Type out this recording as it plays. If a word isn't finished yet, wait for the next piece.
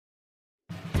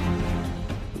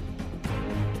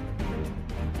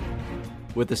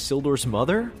with Isildur's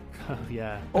mother? Oh,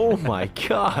 yeah. Oh my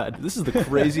god, this is the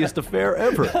craziest affair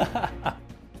ever.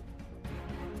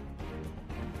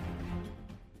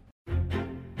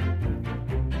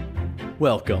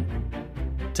 Welcome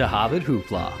to Hobbit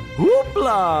Hoopla,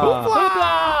 Hoopla!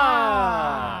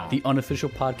 Hoopla! the unofficial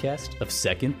podcast of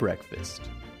Second Breakfast.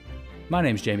 My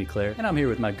name's Jamie Clare, and I'm here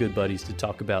with my good buddies to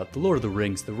talk about The Lord of the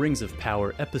Rings of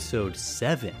Power, Episode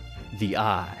 7, The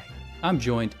Eye. I'm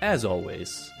joined, as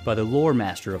always, by the lore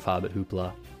master of Hobbit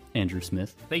Hoopla, Andrew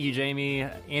Smith. Thank you, Jamie.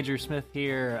 Andrew Smith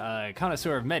here,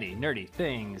 connoisseur of many nerdy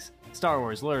things. Star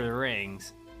Wars, Lord of the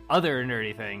Rings, other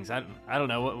nerdy things. I don't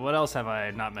know. What else have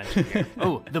I not mentioned here?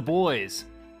 Oh, The Boys.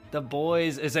 The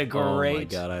Boys is a great... Oh my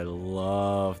god, I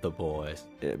love The Boys.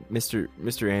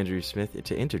 Mr. Andrew Smith,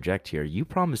 to interject here, you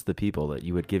promised the people that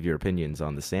you would give your opinions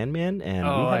on the Sandman, and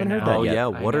Oh, we I haven't heard know. that Oh yet. yeah,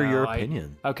 what are your I-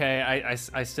 opinions? Okay,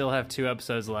 I still have 2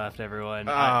 episodes left, everyone.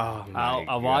 my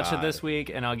I'll watch it God. this week,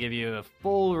 and I'll give you a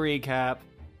full recap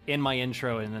in my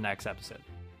intro in the next episode.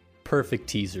 Perfect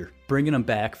teaser. Bringing them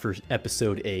back for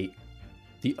Episode 8.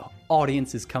 The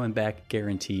audience is coming back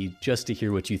guaranteed just to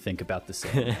hear what you think about the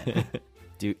Sandman.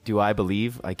 Do I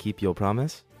believe I keep your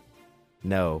promise?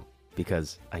 No,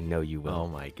 because I know you will. Oh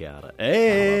my god.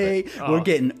 Hey, Oh. we're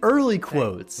getting early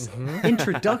quotes,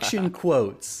 introduction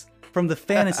quotes from the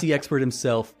fantasy expert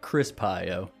himself, Chris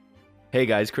Pio. Hey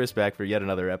guys, Chris back for yet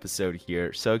another episode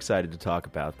here. So excited to talk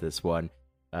about this one.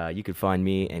 You can find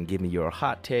me and give me your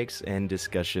hot takes and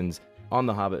discussions on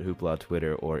the Hobbit Hoopla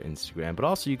Twitter or Instagram. But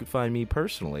also you can find me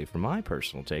personally for my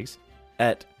personal takes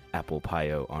at Apple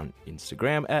Pio on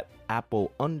Instagram, at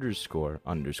Apple__Pio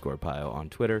on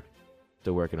Twitter.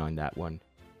 Still working on that one.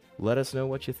 Let us know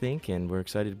what you think, and we're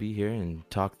excited to be here and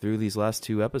talk through these last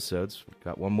 2 episodes. We've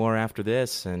got one more after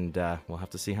this, and we'll have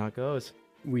to see how it goes.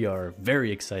 We are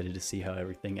very excited to see how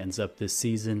everything ends up this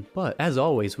season. But as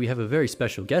always, we have a very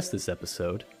special guest this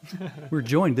episode. We're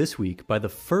joined this week by the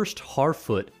first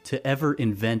Harfoot to ever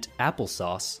invent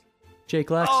applesauce, Jake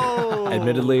Laxer.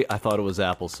 Admittedly, I thought it was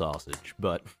apple sausage,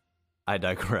 but I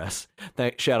digress.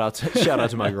 Shout out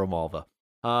to my girl Malva.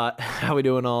 How we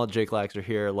doing all? Jake Laxer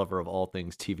here, lover of all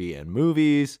things TV and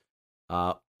movies.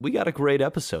 We got a great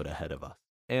episode ahead of us.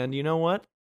 And you know what?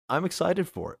 I'm excited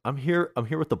for it. I'm here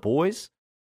with the boys.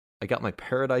 I got my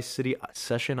Paradise City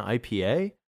Session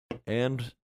IPA,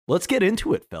 and let's get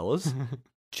into it, fellas.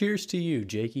 Cheers to you,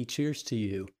 Jakey. Cheers to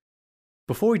you.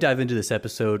 Before we dive into this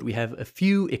episode, we have a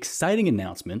few exciting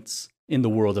announcements in the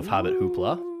world of Hobbit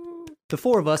Hoopla. The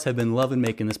 4 of us have been loving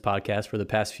making this podcast for the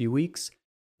past few weeks.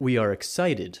 We are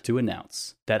excited to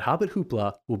announce that Hobbit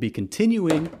Hoopla will be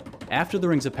continuing after the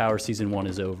Rings of Power Season 1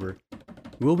 is over.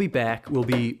 We'll be back. We'll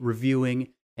be reviewing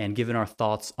and giving our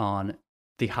thoughts on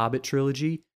the Hobbit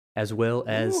trilogy as well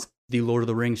as the Lord of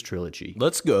the Rings trilogy.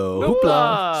 Let's go.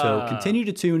 Hoopla! So continue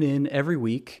to tune in every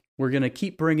week. We're going to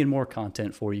keep bringing more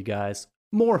content for you guys.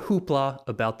 More hoopla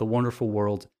about the wonderful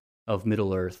world of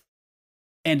Middle-earth.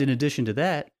 And in addition to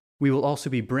that, we will also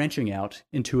be branching out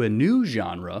into a new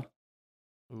genre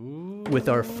with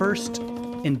our first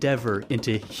endeavor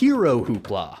into hero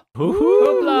hoopla.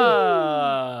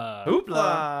 Hoopla!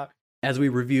 Hoopla! As we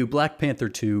review Black Panther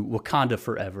 2 Wakanda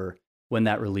Forever when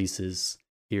that releases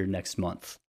here next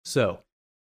month. So,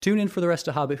 tune in for the rest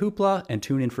of Hobbit Hoopla and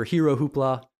tune in for Hero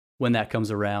Hoopla when that comes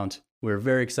around. We're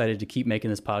very excited to keep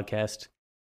making this podcast.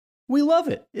 We love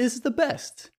it. It's the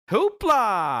best.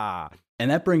 Hoopla!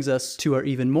 And that brings us to our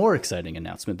even more exciting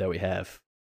announcement that we have.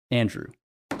 Andrew,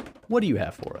 what do you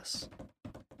have for us?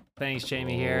 Thanks,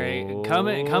 Jamie here. Come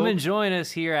and join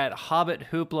us here at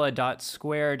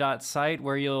hobbithoopla.square.site,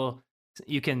 where you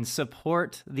can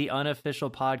support the unofficial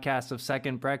podcast of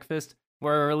Second Breakfast.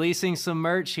 We're releasing some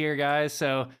merch here, guys,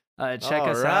 so check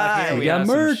us out here. We got have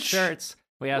merch. some shirts.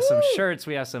 We have some shirts.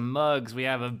 We have some mugs. We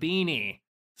have a beanie.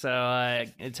 So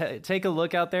take a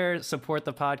look out there. Support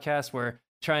the podcast. We're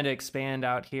trying to expand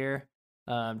out here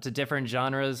to different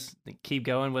genres. Keep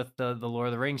going with the Lord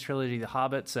of the Rings trilogy, The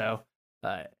Hobbit. So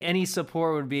any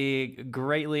support would be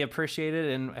greatly appreciated.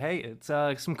 And hey, it's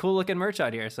some cool looking merch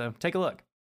out here. So take a look.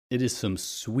 It is some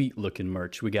sweet looking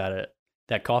merch. We got it.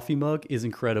 That coffee mug is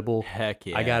incredible. Heck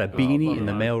yeah. I got a beanie in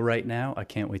the yeah. mail right now. I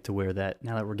can't wait to wear that.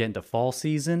 Now that we're getting to fall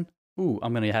season, ooh,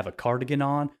 I'm going to have a cardigan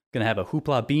on. Going to have a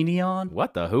Hoopla beanie on.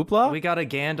 What the hoopla? We got a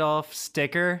Gandalf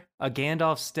sticker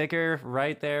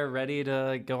right there, ready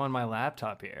to go on my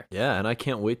laptop here. Yeah, and I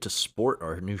can't wait to sport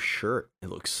our new shirt. It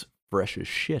looks fresh as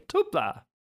shit. Hoopla!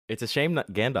 It's a shame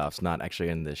that Gandalf's not actually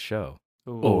in this show.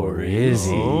 Ooh. Or is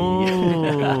he?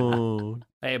 Oh.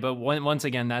 Hey, but once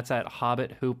again, that's at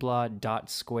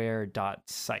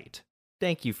hobbithoopla.square.site.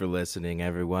 Thank you for listening,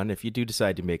 everyone. If you do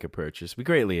decide to make a purchase, we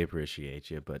greatly appreciate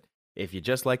you, but if you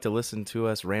just like to listen to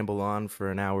us ramble on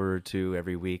for an hour or two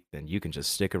every week, then you can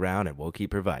just stick around and we'll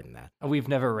keep providing that. We've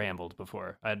never rambled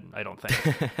before. I don't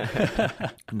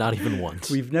think. Not even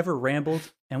once. We've never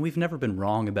rambled, and we've never been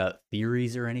wrong about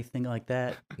theories or anything like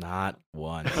that. Not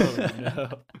one. Oh no.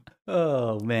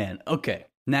 Oh, man. Okay,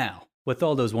 now, with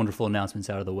all those wonderful announcements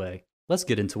out of the way, let's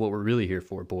get into what we're really here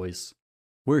for, boys.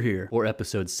 We're here for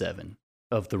episode 7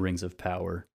 of The Rings of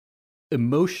Power.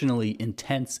 Emotionally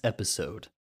intense episode.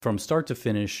 From start to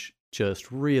finish,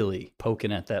 just really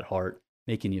poking at that heart,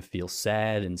 making you feel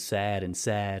sad and sad and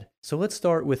sad. So let's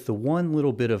start with the one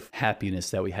little bit of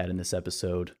happiness that we had in this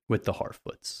episode with the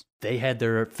Harfoots. They had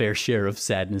their fair share of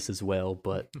sadness as well,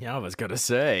 but Yeah, I was going to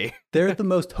say. they're the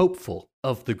most hopeful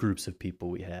of the groups of people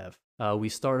we have. We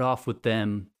start off with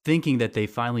them thinking that they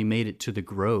finally made it to the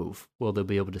Grove, where they'll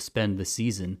be able to spend the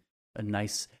season. A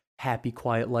nice, happy,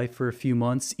 quiet life for a few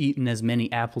months, eating as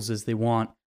many apples as they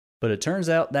want. But it turns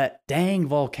out that dang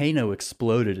volcano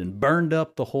exploded and burned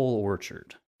up the whole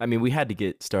orchard. I mean, we had to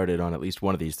get started on at least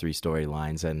one of these 3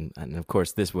 storylines, and of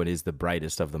course this one is the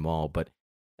brightest of them all, but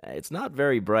it's not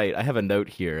very bright. I have a note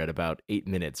here at about 8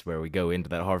 minutes where we go into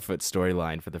that Harfoot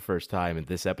storyline for the first time in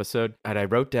this episode, and I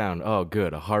wrote down, oh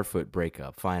good, a Harfoot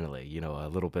breakup, finally, you know, a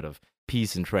little bit of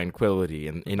peace and tranquility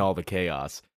in all the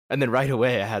chaos. And then right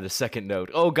away I had a second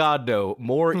note, oh god no,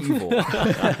 more evil.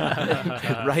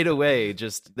 Right away,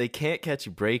 just, they can't catch a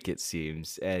break it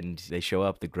seems, and they show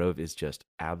up, the Grove is just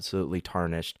absolutely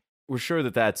tarnished. We're sure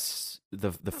that that's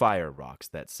the fire rocks,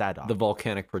 that Sadok. The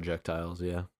volcanic projectiles,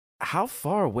 yeah. How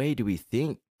far away do we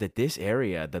think that this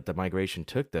area that the migration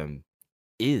took them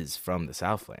is from the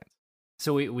Southlands?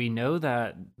 So we know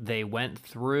that they went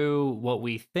through what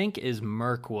we think is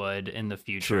Mirkwood in the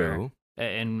future. True.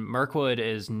 And Mirkwood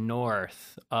is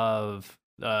north of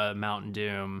Mount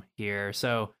Doom here.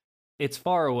 So it's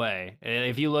far away.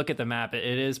 If you look at the map, it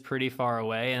is pretty far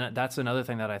away. And that's another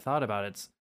thing that I thought about. It's,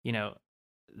 you know,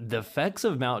 the effects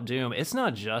of Mount Doom, it's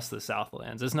not just the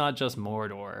Southlands. It's not just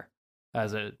Mordor,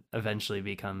 as it eventually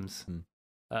becomes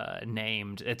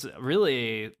named. It's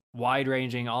really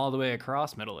wide-ranging all the way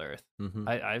across Middle-earth. Mm-hmm.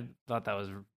 I thought that was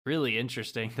really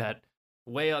interesting that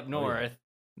way up north,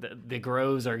 the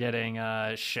groves are getting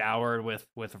showered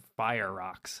with fire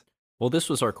rocks. Well, this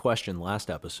was our question last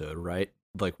episode, right?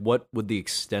 Like, what would the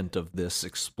extent of this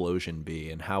explosion be,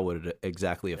 and how would it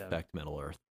exactly affect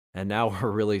Middle-earth? And now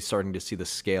we're really starting to see the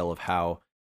scale of how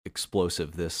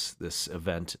explosive this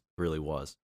event really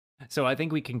was. So I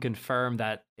think we can confirm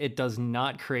that it does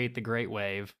not create the Great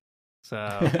Wave. So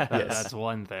that's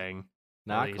one thing.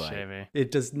 Not at least, quite. Jamie.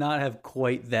 It does not have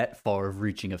quite that far of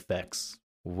reaching effects.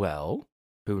 Well,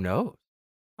 who knows?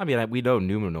 I mean, we know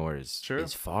Numenor True.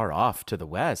 is far off to the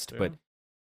west, True. but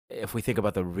if we think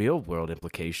about the real world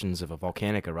implications of a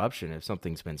volcanic eruption, if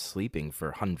something's been sleeping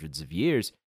for hundreds of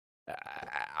years,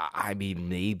 I mean,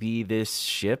 maybe this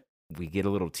ship, we get a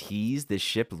little tease, this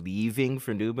ship leaving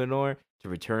for Numenor to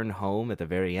return home at the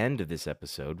very end of this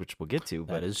episode, which we'll get to. That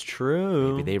But is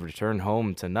true. maybe they return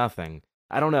home to nothing.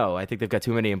 I don't know. I think they've got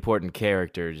too many important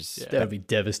characters. That would be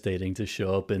devastating to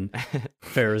show up in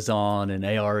Pharazôn and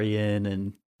Aarion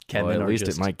and Kemen. Well, at are least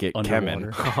just it might get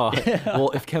underwater. Kemen. Well,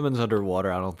 if Kemen's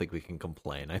underwater, I don't think we can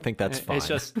complain. I think that's fine.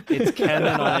 It's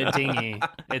Kemen on a dinghy.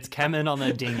 It's Kemen on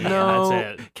a dinghy. no,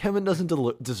 And that's it. Kemen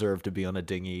doesn't deserve to be on a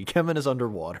dinghy. Kemen is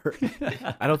underwater.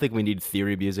 I don't think we need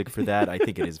theory music for that. I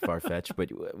think it is far-fetched,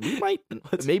 but we might.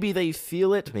 Maybe they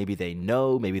feel it. Maybe they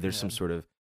know. Maybe there's some sort of.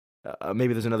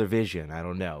 Maybe there's another vision. I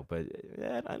don't know, but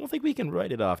I don't think we can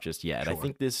write it off just yet. I Sure.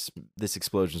 think this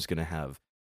explosion is going to have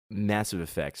massive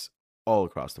effects all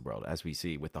across the world, as we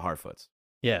see with the Harfoots.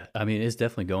 Yeah, I mean, it's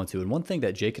definitely going to. And one thing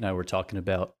that Jake and I were talking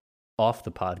about off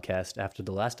the podcast after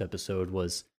the last episode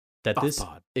was that Off this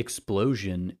pod.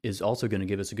 explosion is also going to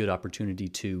give us a good opportunity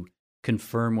to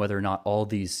confirm whether or not all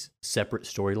these separate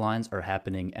storylines are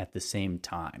happening at the same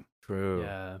time. True.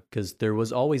 Yeah. Because there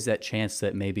was always that chance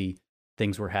that maybe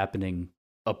things were happening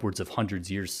upwards of hundreds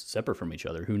of years separate from each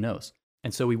other. Who knows?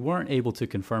 And so we weren't able to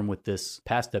confirm with this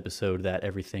past episode that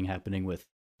everything happening with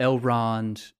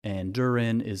Elrond and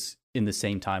Durin is in the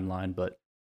same timeline, but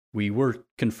we were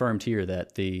confirmed here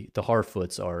that the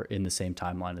Harfoots are in the same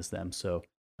timeline as them. So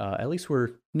at least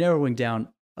we're narrowing down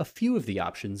a few of the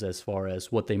options as far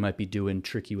as what they might be doing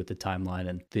tricky with the timeline.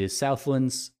 And the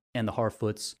Southlands and the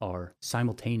Harfoots are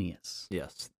simultaneous.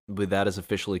 Yes, but that is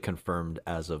officially confirmed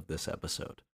as of this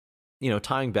episode. You know,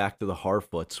 tying back to the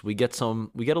Harfoots, we get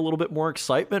a little bit more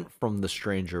excitement from the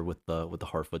stranger with the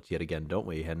Harfoots yet again, don't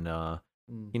we? And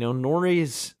you know,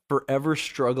 Nori's forever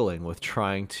struggling with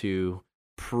trying to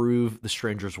prove the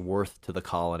stranger's worth to the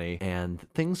colony, and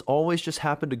things always just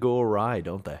happen to go awry,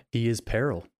 don't they? He is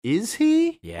peril. Is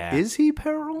he? Yeah. Is he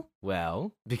peril?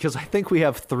 Well, Because I think we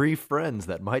have 3 friends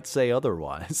that might say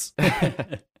otherwise.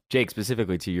 Jake,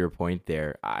 specifically to your point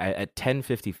there, at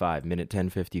 10:55, minute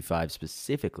 10:55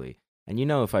 specifically, and you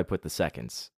know if I put the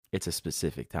seconds, it's a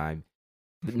specific time.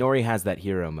 But Nori has that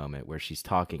hero moment where she's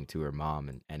talking to her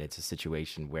mom, and it's a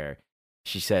situation where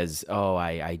she says, "Oh,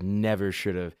 I never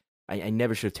should have. I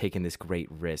never should have taken this great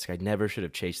risk. I never should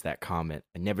have chased that comet.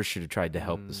 I never should have tried to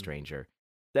help the stranger."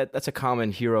 That's a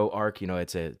common hero arc. You know,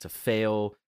 it's a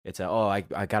fail. It's I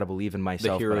got to believe in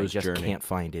myself, but I hero's just journey. can't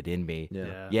find it in me.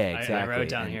 Yeah. Exactly. I wrote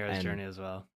down And- Hero's and- Journey as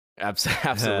well.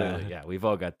 Absolutely, yeah. We've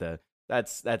all got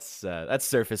that's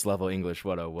surface level English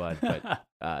 101, but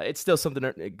it's still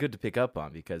something good to pick up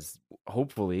on because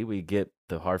hopefully we get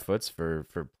the Harfoots for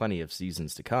plenty of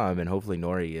seasons to come, and hopefully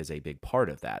Nori is a big part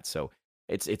of that. So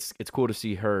it's cool to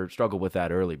see her struggle with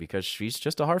that early because she's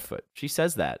just a Harfoot. She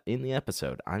says that in the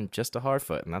episode. I'm just a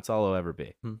Harfoot, and that's all I'll ever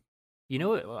be. You know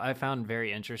what I found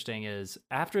very interesting is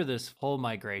after this whole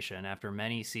migration, after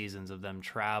many seasons of them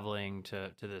traveling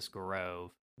to this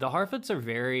grove, the Harfoots are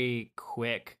very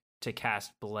quick to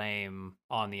cast blame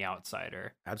on the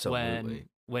outsider. Absolutely.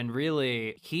 When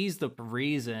really he's the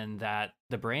reason that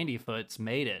the Brandyfoots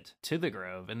made it to the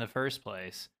grove in the first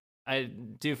place. I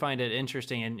do find it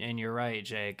interesting, and you're right,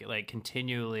 Jake, like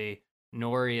continually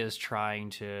Nori is trying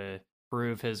to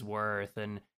prove his worth,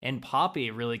 and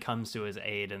Poppy really comes to his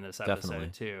aid in this episode Definitely.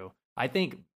 too. I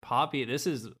think Poppy, this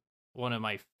is one of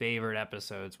my favorite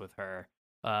episodes with her.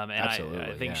 And Absolutely,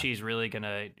 I think yeah. she's really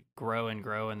gonna grow and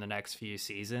grow in the next few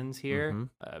seasons here.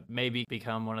 Maybe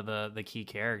become one of the key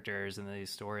characters in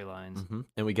these storylines.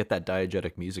 And we get that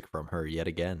diegetic music from her yet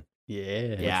again.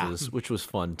 Yeah. Which was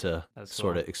fun to That's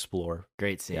sort of cool. explore.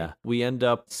 Great scene. Yeah. We end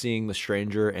up seeing the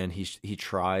stranger, and he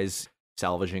tries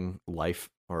salvaging life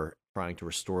or trying to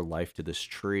restore life to this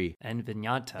tree. En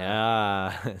vignata.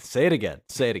 Yeah. Say it again.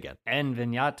 Say it again. En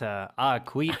vignata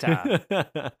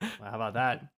aquita. How about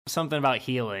that? Something about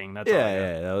healing. That's all I got.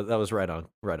 Yeah, that was right on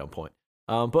point.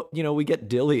 But we get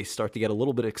Dilly start to get a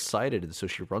little bit excited, and so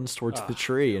she runs towards the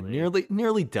tree and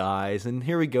nearly dies. And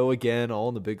here we go again, all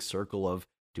in the big circle of,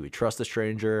 do we trust the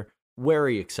stranger?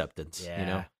 Wary acceptance.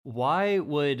 Yeah. Why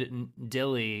would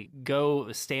Dilly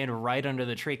go stand right under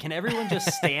the tree? Can everyone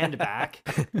just stand back?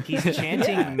 He's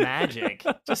chanting magic.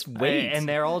 Just wait. And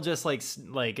they're all just like,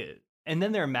 and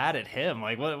then they're mad at him.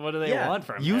 Like, what do they want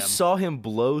from him? You saw him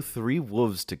blow 3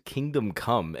 wolves to kingdom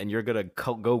come, and you're gonna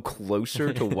go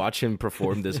closer to watch him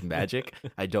perform this magic?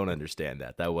 I don't understand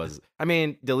that.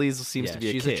 Delise seems to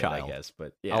be she's a a kid, child. I guess,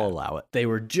 but yeah. I'll allow it. They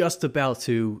were just about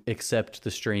to accept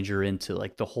the stranger into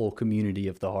like the whole community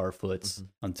of the Harfoots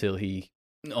until he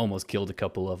almost killed a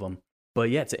couple of them.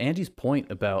 But yeah, to Andy's point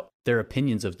about their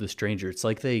opinions of the stranger, it's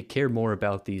like they care more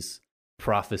about these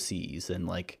prophecies and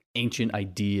like ancient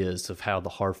ideas of how the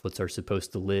Harfoots are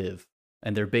supposed to live.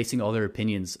 And they're basing all their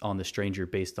opinions on the stranger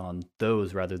based on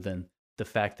those rather than the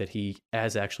fact that he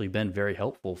has actually been very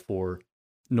helpful for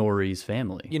Nori's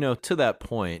family. To that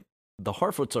point, the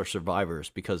Harfoots are survivors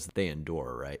because they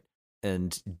endure, right?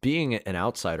 And being an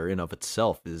outsider in of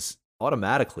itself is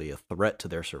automatically a threat to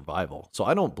their survival. So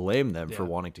I don't blame them for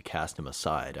wanting to cast him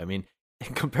aside. I mean,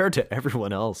 compared to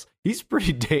everyone else, he's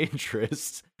pretty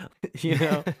dangerous.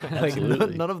 Like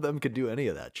Absolutely. none of them could do any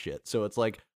of that shit. So it's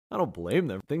like, I don't blame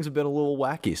them. Things have been a little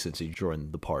wacky since he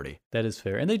joined the party. That is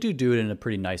fair. And they do it in a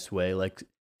pretty nice way. Like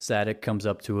Sadek comes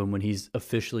up to him when he's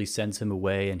officially sends him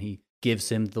away and he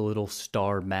gives him the little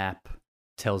star map,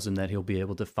 tells him that he'll be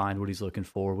able to find what he's looking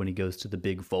for when he goes to the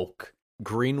big Volk.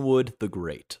 Greenwood the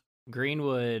Great.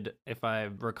 Greenwood, if I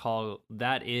recall,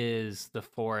 that is the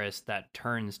forest that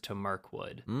turns to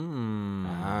Mirkwood. Okay.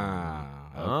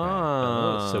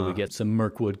 So we get some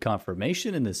Mirkwood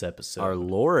confirmation in this episode. Our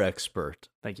lore expert.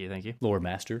 Thank you. lore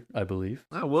master, I believe.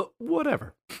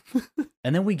 Whatever.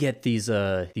 And then we get these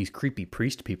creepy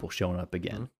priest people showing up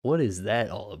again. What is that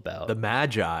all about? The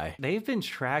Magi. They've been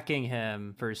tracking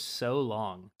him for so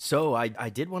long. So I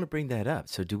did want to bring that up.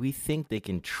 So do we think they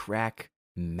can track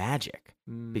magic?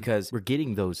 Because we're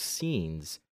getting those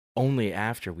scenes only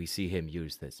after we see him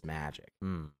use this magic.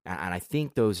 And I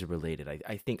think those are related.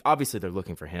 I think obviously they're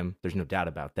looking for him. There's no doubt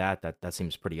about that. That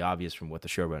seems pretty obvious from what the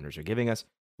showrunners are giving us.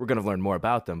 We're going to learn more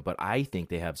about them, but I think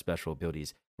they have special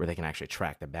abilities where they can actually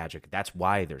track the magic. That's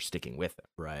why they're sticking with it.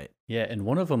 Right. Yeah, and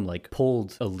one of them like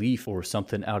pulled a leaf or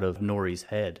something out of Nori's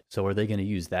head. So are they going to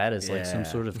use that as like some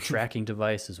sort of tracking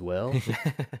device as well?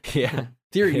 Yeah.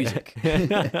 Theory music.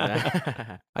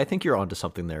 I think you're onto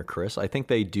something there, Chris. I think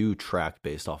they do track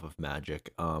based off of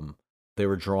magic. The They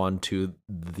were drawn to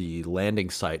the landing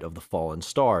site of the fallen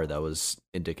star that was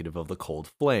indicative of the cold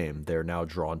flame. They're now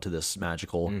drawn to this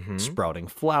magical sprouting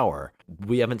flower.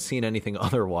 We haven't seen anything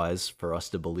otherwise for us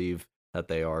to believe that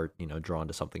they are, drawn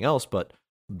to something else, but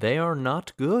they are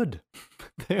not good.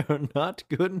 They are not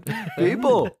good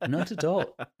people. Not at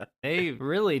all. They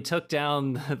really took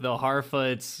down the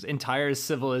Harfoot's entire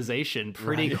civilization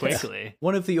pretty quickly.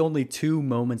 One of the only 2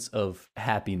 moments of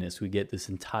happiness we get this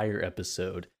entire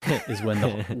episode is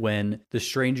when the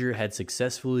stranger had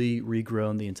successfully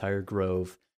regrown the entire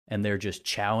grove, and they're just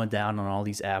chowing down on all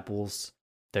these apples.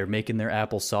 They're making their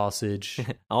apple sausage.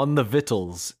 On the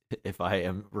victuals, if I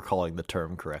am recalling the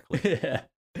term correctly. Yeah.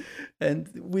 And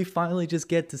we finally just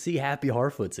get to see happy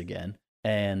Harfoots again.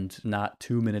 And not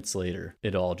 2 minutes later,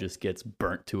 it all just gets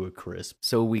burnt to a crisp.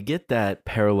 So we get that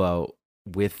parallel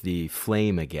with the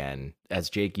flame again. As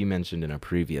Jake, you mentioned in a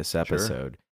previous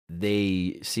episode,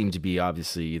 they seem to be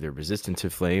obviously either resistant to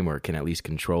flame or can at least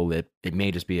control it. It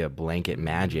may just be a blanket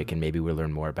magic, and maybe we'll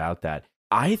learn more about that.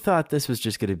 I thought this was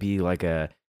just going to be like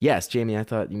yes, Jamie, I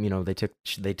thought,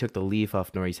 they took the leaf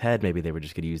off Nori's head. Maybe they were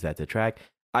just going to use that to track.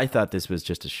 I thought this was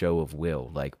just a show of will.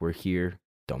 Like, we're here,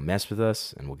 don't mess with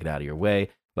us, and we'll get out of your way.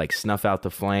 Like, snuff out the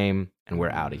flame, and we're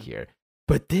out of here.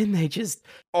 But then they just,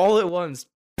 all at once,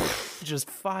 just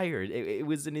fired. It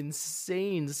was an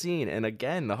insane scene. And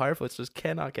again, the Harfoots just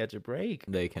cannot catch a break.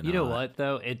 They cannot. You know what,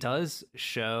 though? It does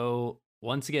show,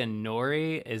 once again,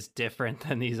 Nori is different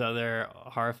than these other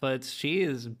Harfoots. She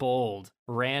is bold,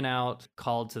 ran out,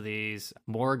 called to these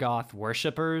Morgoth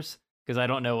worshippers, because I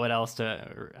don't know what else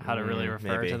how to really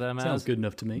refer to them Sounds as. good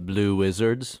enough to me. Blue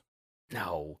wizards?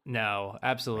 No. No,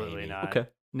 absolutely not. Okay.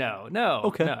 No,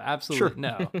 Okay. no, absolutely Sure.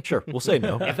 no. Sure, we'll say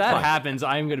no. If that Fine. happens,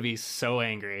 I'm going to be so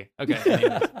angry.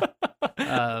 Okay.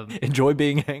 Anyways. Enjoy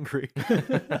being angry.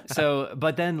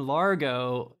 But then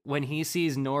Largo, when he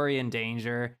sees Nori in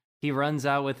danger, he runs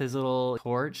out with his little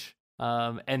torch.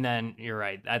 And then you're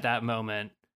right. At that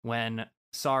moment, when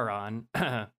Sauron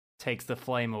takes the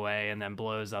flame away and then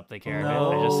blows up the caravan,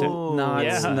 No,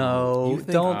 You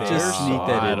think don't they're just sneak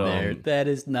that in Sauron? there. That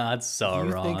is not You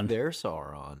Sauron. think they're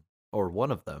Sauron? Or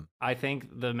one of them? I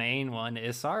think the main one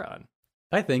is Sauron.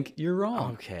 I think you're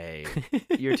wrong. Okay.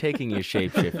 You're taking your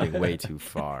shape-shifting way too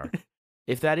far.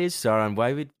 If that is Sauron,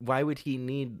 why would he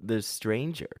need the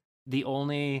stranger? The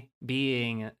only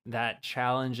being that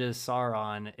challenges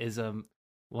Sauron is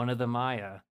one of the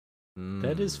Maya.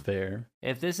 That is fair.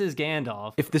 If this is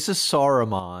Gandalf, If this is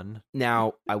Saruman,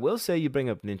 Now, I will say you bring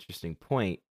up an interesting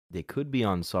point. They could be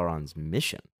on Sauron's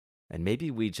mission. And maybe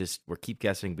we keep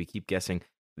guessing.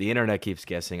 The internet keeps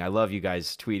guessing. I love you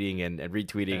guys tweeting and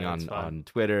retweeting on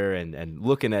Twitter and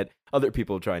looking at other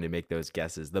people trying to make those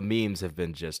guesses. The memes have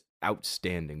been just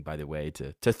outstanding, by the way,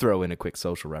 to throw in a quick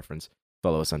social reference.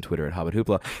 Follow us on Twitter at Hobbit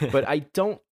Hoopla. But I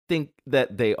don't think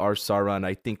that they are Sauron.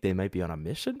 I think they might be on a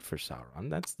mission for Sauron.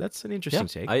 That's an interesting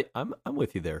take. I'm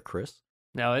with you there, Chris.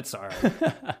 no, it's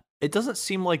Sauron. It doesn't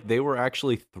seem like they were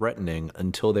actually threatening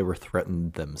until they were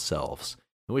threatened themselves.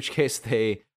 In which case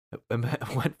they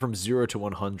went from 0 to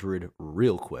 100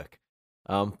 real quick.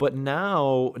 But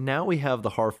now we have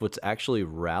the Harfoots actually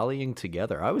rallying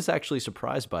together. I was actually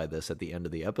surprised by this at the end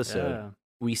of the episode. Yeah.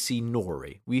 We see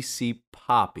Nori. We see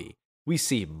Poppy. We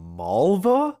see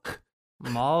Malva.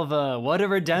 Malva, what a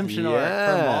redemption arc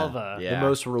for Malva. Yeah. The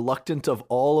most reluctant of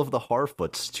all of the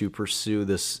Harfoots to pursue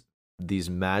these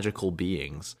magical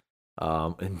beings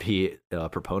and be a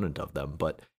proponent of them.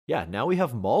 But yeah, now we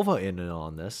have Malva in and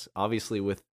on this, obviously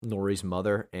with Nori's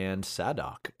mother and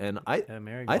Sadok. And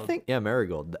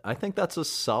Marigold. I think that's a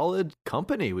solid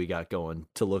company we got going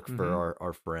to look for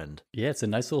our friend. Yeah, it's a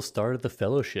nice little start of the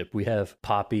fellowship. We have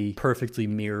Poppy perfectly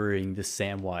mirroring the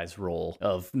Samwise role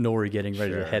of Nori getting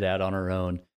ready to head out on her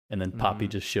own. And then Poppy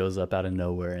just shows up out of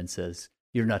nowhere and says,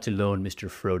 "You're not alone, Mr.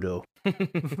 Frodo."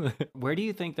 Where do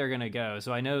you think they're going to go?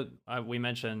 So I know we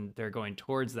mentioned they're going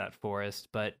towards that forest,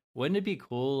 but wouldn't it be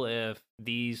cool if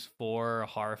these 4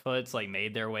 Harfoots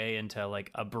made their way into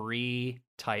a Bree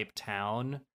type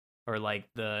town or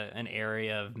an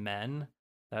area of men?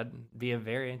 That'd be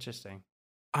very interesting.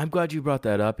 I'm glad you brought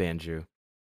that up, Andrew.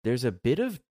 There's a bit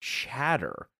of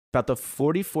chatter. About the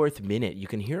 44th minute, you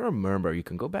can hear a murmur. You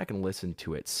can go back and listen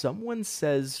to it. Someone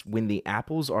says, when the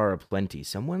apples are aplenty,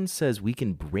 someone says we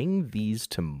can bring these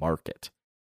to market.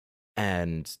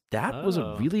 And that was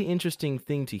a really interesting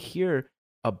thing to hear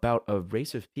about a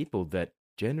race of people that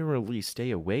generally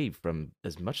stay away from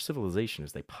as much civilization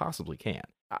as they possibly can.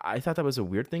 I thought that was a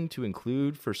weird thing to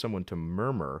include for someone to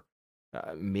murmur.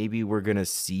 Maybe we're going to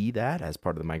see that as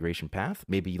part of the migration path.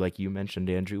 Maybe, like you mentioned,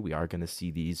 Andrew, we are going to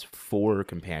see these 4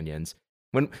 companions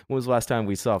When was the last time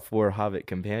we saw 4 Hobbit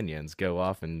companions go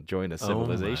off and join a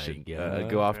civilization? God.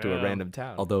 Go off to a Yeah. random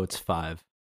town. Although it's 5.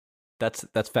 That's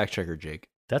fact checker Jake.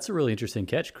 That's a really interesting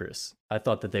catch, Chris. I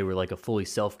thought that they were like a fully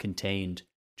self-contained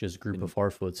just group of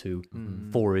Harfoots who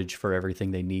forage for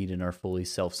everything they need and are fully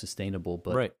self-sustainable.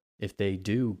 But Right. if they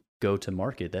do go to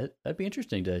market, that'd be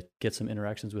interesting to get some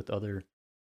interactions with other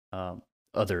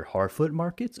Harfoot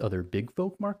markets, other big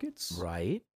folk markets.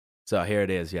 Right. So here it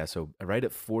is. Yeah. So right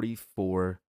at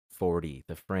 44:40,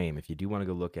 the frame, if you do want to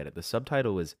go look at it, the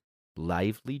subtitle is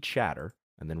lively chatter.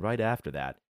 And then right after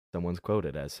that, someone's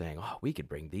quoted as saying, "Oh, we could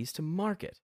bring these to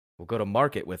market. We'll go to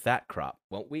market with that crop,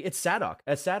 won't we?" It's Sadok.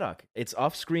 It's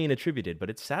off-screen attributed, but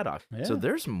it's Sadok. Yeah. So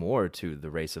there's more to the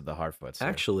race of the Harfoots. here.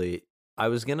 Actually, I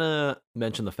was going to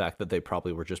mention the fact that they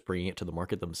probably were just bringing it to the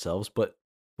market themselves, but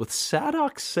with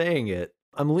Sadok saying it,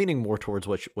 I'm leaning more towards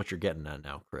what you're getting at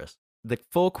now, Chris. The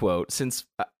full quote, since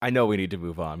I know we need to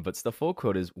move on, but the full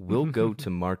quote is, "We'll go to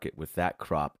market with that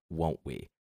crop, won't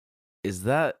we?" Is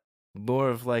that more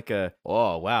of like a,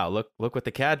 "Oh wow, look what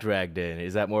the cat dragged in"?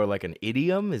 Is that more like an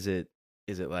idiom? Is it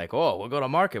like, "Oh, we'll go to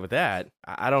market with that"?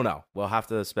 I don't know. We'll have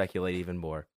to speculate even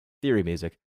more. Theory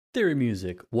music. Theory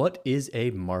music. What is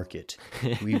a market?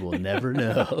 We will never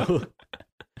know.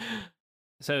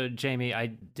 So, Jamie, I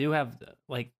do have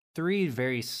like 3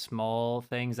 very small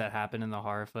things that happen in the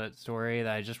Harfoot story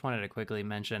that I just wanted to quickly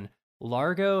mention.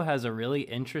 Largo has a really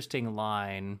interesting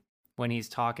line when he's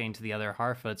talking to the other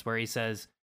Harfoots where he says,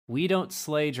 "We don't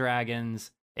slay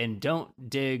dragons and don't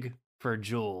dig for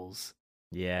jewels."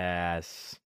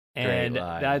 Yes. And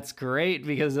line. that's great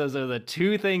because those are the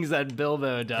 2 things that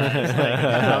Bilbo does like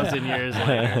 1,000 years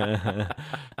later.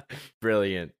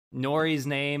 Brilliant. Nori's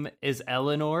name is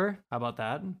Eleanor. How about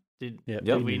that? Did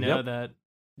we know that?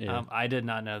 Yeah. I did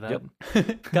not know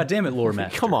that. God damn it, lore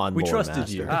master. Come on, we lore trusted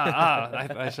master. you.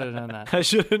 I should have known that. I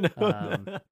should have known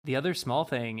that. The other small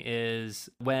thing is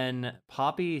when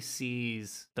Poppy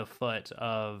sees the foot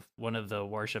of one of the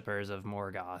worshippers of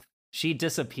Morgoth, she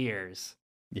disappears.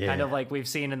 Yeah. Kind of like we've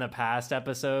seen in the past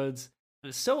episodes. It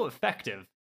was so effective.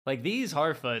 Like these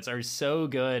Harfoots are so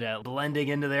good at blending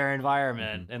into their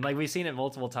environment. And like we've seen it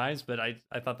multiple times, but I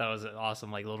thought that was an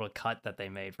awesome like little cut that they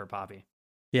made for Poppy.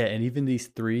 Yeah, and even these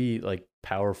 3 like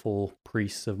powerful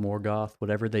priests of Morgoth,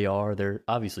 whatever they are, they're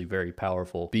obviously very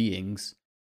powerful beings.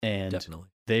 And Definitely.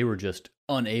 they were just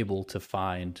unable to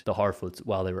find the Harfoots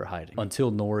while they were hiding.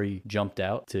 Until Nori jumped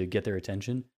out to get their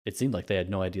attention, it seemed like they had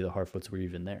no idea the Harfoots were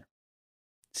even there.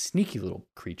 Sneaky little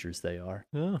creatures they are.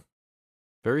 Yeah.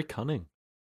 Very cunning.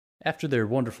 After their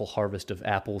wonderful harvest of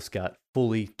apples got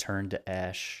fully turned to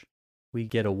ash, we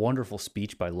get a wonderful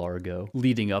speech by Largo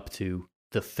leading up to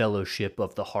the fellowship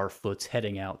of the Harfoots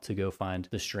heading out to go find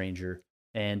the stranger.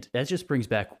 And that just brings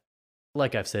back,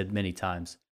 like I've said many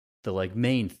times, the like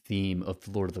main theme of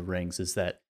the Lord of the Rings is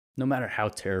that no matter how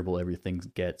terrible everything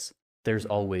gets, there's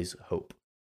always hope.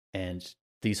 And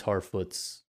these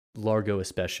Harfoots, Largo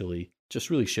especially, just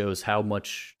really shows how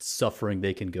much suffering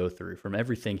they can go through, from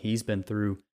everything he's been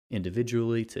through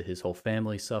individually to his whole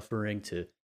family suffering to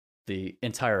the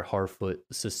entire Harfoot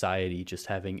society just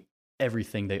having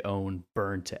everything they own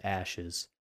burned to ashes.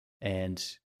 And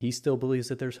he still believes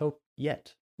that there's hope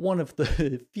yet. One of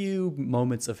the few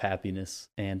moments of happiness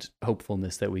and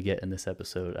hopefulness that we get in this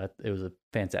episode. It was a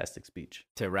fantastic speech.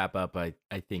 To wrap up, I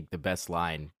think the best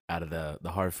line out of the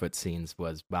Harfoot scenes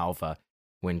was Malva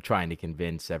when trying to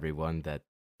convince everyone that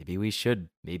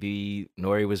maybe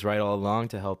Nori was right all along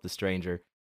to help the stranger.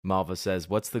 Malva says,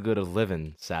 "What's the good of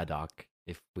living, Sadok,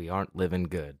 if we aren't living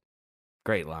good?"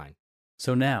 Great line.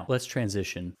 So now let's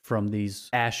transition from these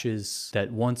ashes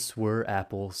that once were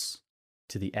apples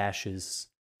to the ashes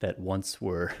that once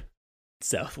were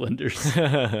Southlanders.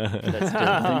 That's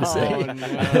still a thing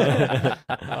to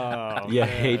say. Oh, You man.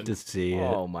 hate to see it.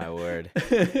 Oh, my word.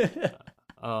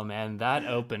 Oh man, that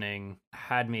opening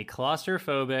had me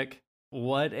claustrophobic.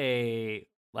 What a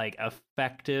like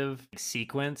effective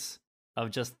sequence of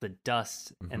just the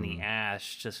dust and the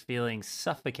ash just feeling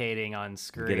suffocating on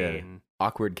screen.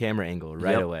 Awkward camera angle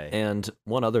right Yep. away. And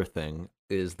one other thing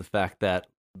is the fact that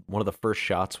one of the first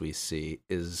shots we see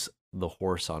is the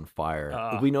horse on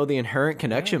fire. We know the inherent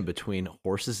connection between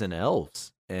horses and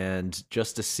elves. And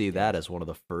just to see that as one of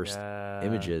the first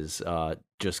images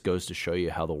just goes to show you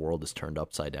how the world is turned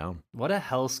upside down. What a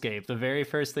hellscape. The very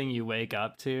first thing you wake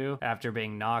up to after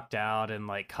being knocked out and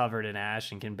like covered in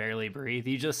ash and can barely breathe,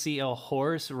 you just see a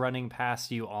horse running past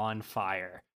you on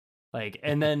fire. Like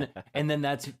and then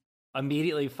that's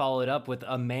immediately followed up with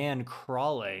a man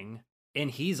crawling and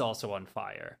he's also on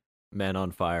fire. Man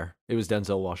on fire. It was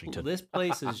Denzel Washington. This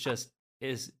place is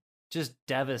just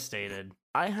devastated.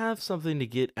 I have something to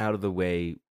get out of the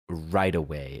way right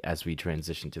away as we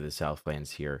transition to the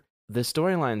Southlands here. The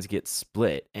storylines get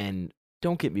split, and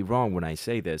don't get me wrong when I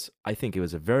say this, I think it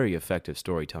was a very effective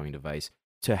storytelling device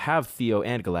to have Theo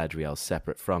and Galadriel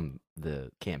separate from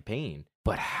the campaign.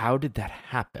 But how did that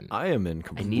happen? I am in I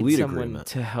complete need someone agreement.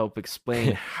 to help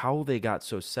explain how they got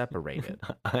so separated.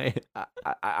 I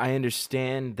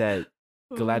understand that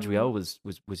Galadriel was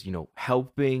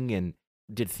helping, and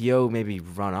did Theo maybe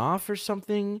run off or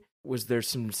something? Was there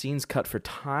some scenes cut for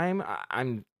time?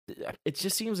 It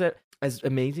just seems that as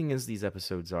amazing as these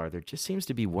episodes are, there just seems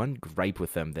to be one gripe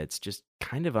with them that's just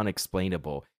kind of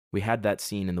unexplainable. We had that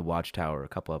scene in the Watchtower a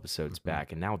couple episodes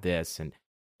back, and now this, and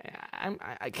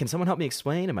can someone help me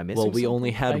explain? Am I missing Well, we something?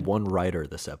 only had one writer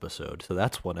this episode, so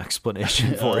that's one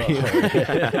explanation for you.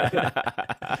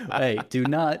 Hey, do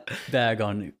not bag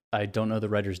on, I don't know the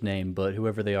writer's name, but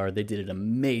whoever they are, they did an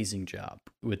amazing job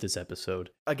with this episode.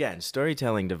 Again,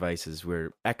 storytelling devices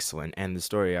were excellent, and the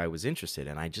story I was interested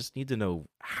in. I just need to know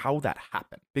how that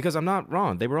happened. Because I'm not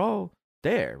wrong. They were all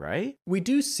there, right? We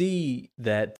do see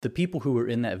that the people who were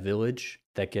in that village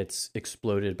that gets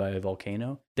exploded by a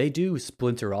volcano, they do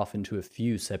splinter off into a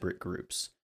few separate groups.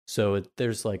 So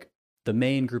there's like the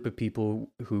main group of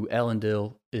people who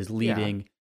Elendil is leading,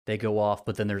 they go off,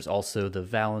 but then there's also the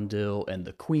Valandil and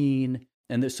the Queen.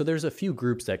 And so there's a few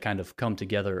groups that kind of come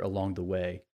together along the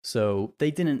way. So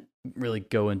they didn't really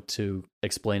go into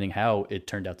explaining how it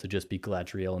turned out to just be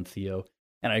Galadriel and Theo.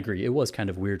 And I agree, it was kind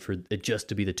of weird for it just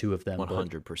to be the two of them.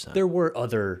 100%. There were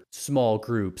other small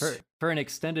groups. For an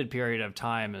extended period of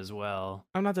time as well.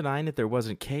 I'm not denying that there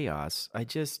wasn't chaos.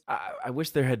 I wish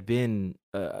there had been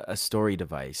a story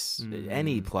device,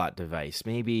 any plot device.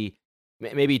 Maybe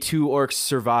two orcs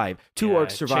survive.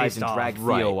 Orcs survive and drag Theo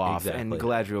Right, off, exactly. and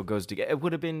Galadriel goes to get. It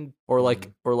would have been Or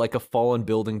like a fallen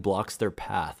building blocks their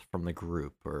path from the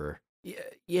group, or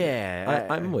yeah.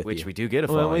 I'm with which you. we do get a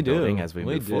Well, fallen we do. building as we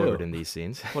We move forward do. in these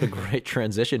scenes. what a great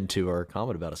transition to our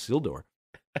comment about a seal door.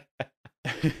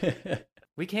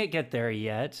 We can't get there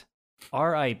yet.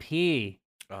 R.I.P.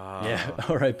 Yeah,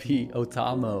 R.I.P.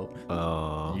 Otamo.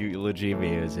 Oh, Eulogy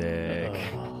music.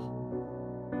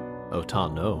 oh,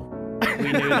 Tom, no.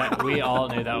 We knew that. We all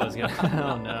knew that was gonna.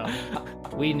 Oh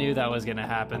no. We knew that was gonna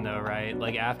happen though, right?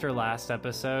 Like after last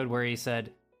episode where he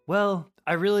said, "Well,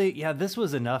 this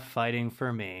was enough fighting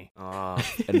for me."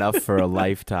 Enough for a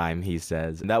lifetime, he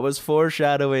says. That was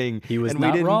foreshadowing. He was and not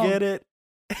we didn't wrong. get it.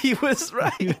 He was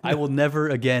right. I will never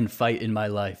again fight in my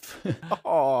life.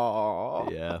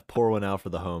 Aww. Yeah, pour one out for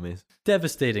the homies.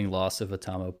 Devastating loss of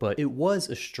Otamo, but it was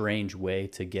a strange way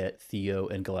to get Theo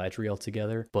and Galadriel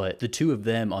together. But the two of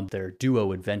them on their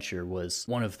duo adventure was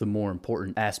one of the more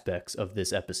important aspects of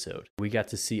this episode. We got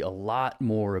to see a lot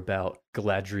more about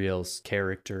Galadriel's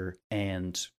character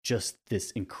and just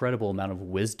this incredible amount of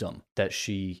wisdom that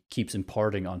she keeps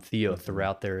imparting on Theo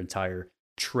throughout their entire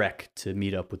trek to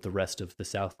meet up with the rest of the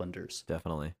Southlanders.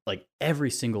 Definitely. Like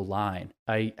every single line,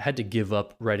 I had to give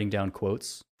up writing down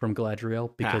quotes from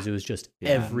Galadriel because it was just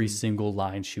every single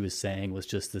line she was saying was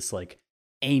just this like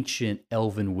ancient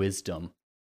elven wisdom.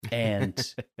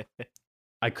 And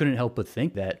I couldn't help but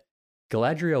think that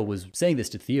Galadriel was saying this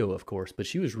to Theo, of course, but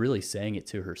she was really saying it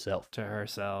to herself. To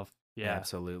herself. Yeah.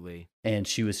 Absolutely. And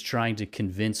she was trying to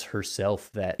convince herself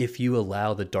that if you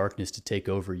allow the darkness to take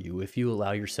over you, if you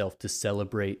allow yourself to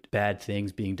celebrate bad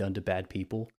things being done to bad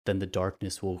people, then the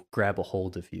darkness will grab a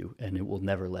hold of you and it will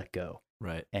never let go.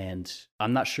 Right. And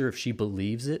I'm not sure if she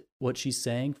believes it, what she's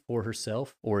saying for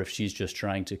herself, or if she's just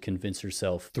trying to convince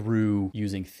herself through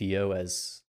using Theo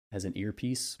as an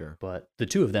earpiece. Sure. But the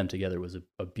two of them together was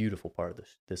a beautiful part of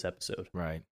this episode.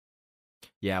 Right.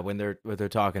 Yeah, when they're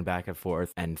talking back and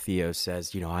forth, and Theo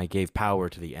says, I gave power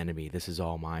to the enemy. This is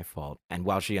all my fault. And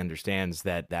while she understands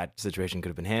that situation could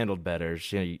have been handled better,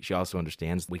 she also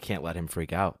understands we can't let him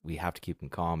freak out. We have to keep him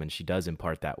calm, and she does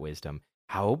impart that wisdom.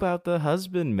 How about the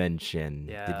husband mention?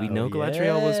 Yeah. Did we know Oh,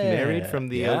 Galadriel was married yeah. from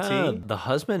the Yeah, OT? the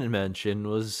husband mention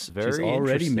was very She's already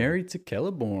interesting. married to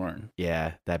Celeborn.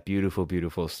 Yeah, that beautiful,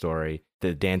 beautiful story.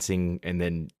 The dancing, and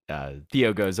then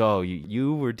Theo goes, "Oh,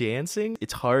 you were dancing?"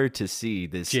 It's hard to see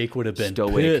this. Jake would have been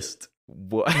stoic- pissed.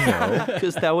 What? No,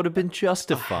 because that would have been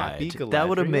justified. Happy That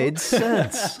would have Galadriel? made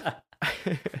sense.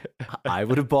 I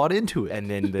would have bought into it. And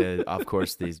then, of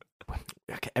course,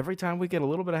 every time we get a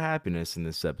little bit of happiness in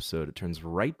this episode, it turns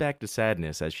right back to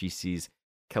sadness as she sees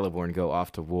Celeborn go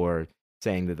off to war,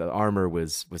 saying that the armor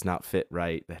was not fit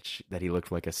right, that he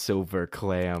looked like a silver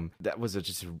clam. That was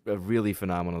just a really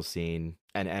phenomenal scene.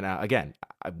 And again,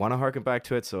 I want to harken back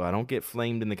to it so I don't get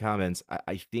flamed in the comments.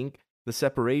 I think the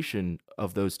separation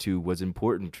of those two was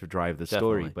important to drive the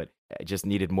story, Definitely. but it just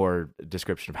needed more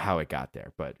description of how it got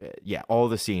there. But yeah, all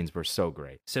the scenes were so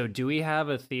great. So, do we have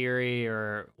a theory,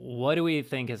 or what do we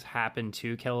think has happened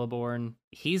to Celeborn?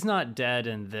 He's not dead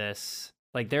in this.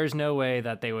 Like, there's no way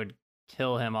that they would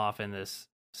kill him off in this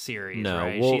series, No,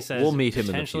 right? we'll- She says we'll meet him in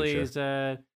the potentially future. he's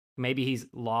dead. Maybe he's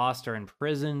lost or in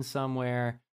prison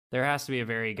somewhere. There has to be a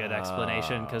very good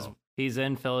explanation because Oh. he's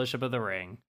in Fellowship of the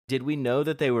Ring. Did we know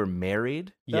that they were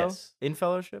married? Though, Yes. in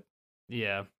Fellowship.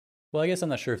 Yeah. Well, I guess I'm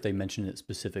not sure if they mention it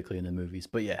specifically in the movies,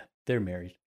 but yeah, they're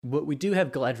married. But we do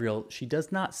have Galadriel. She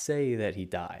does not say that he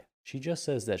died. She just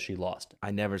says that she lost him.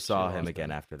 I never saw She him lost again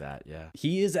him. after that. Yeah.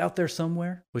 He is out there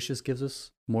somewhere, which just gives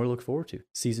us more to look forward to.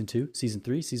 Season 2, Season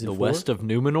 3, Season The 4. West of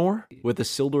Numenor with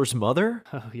Isildur's mother?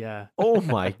 Oh, yeah. Oh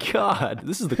my god,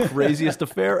 this is the craziest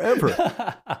affair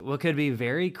ever. What could be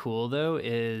very cool, though,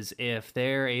 is if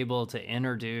they're able to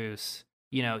introduce,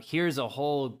 here's a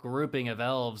whole grouping of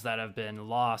elves that have been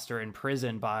lost or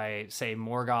imprisoned by, say,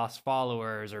 Morgoth's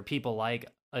followers or people like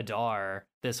Adar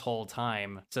this whole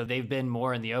time. So they've been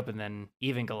more in the open than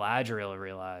even Galadriel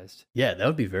realized. Yeah, that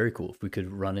would be very cool if we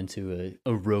could run into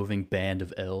a roving band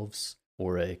of elves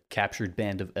or a captured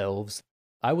band of elves.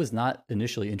 I was not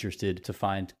initially interested to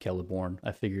find Celeborn.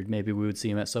 I figured maybe we would see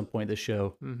him at some point in the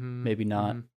show. Mm-hmm. Maybe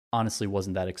not. Honestly,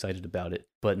 wasn't that excited about it.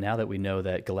 But now that we know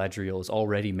that Galadriel is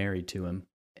already married to him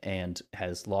and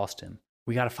has lost him,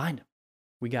 we got to find him.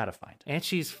 We got to find him. And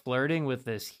she's flirting with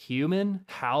this human,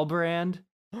 Halbrand.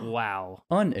 Wow.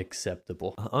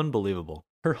 Unacceptable. Unbelievable.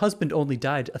 Her husband only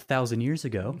died 1,000 years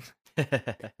ago.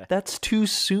 That's too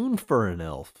soon for an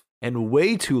elf, and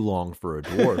way too long for a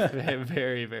dwarf.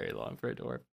 Very, very long for a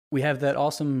dwarf. We have that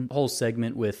awesome whole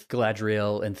segment with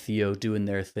Galadriel and Theo doing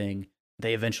their thing.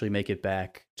 They eventually make it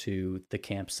back to the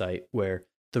campsite where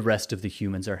the rest of the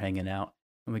humans are hanging out.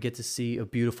 And we get to see a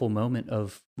beautiful moment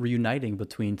of reuniting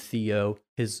between Theo,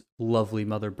 his lovely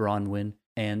mother Bronwyn,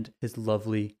 and his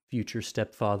lovely future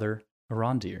stepfather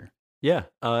Arondir. Yeah,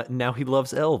 now he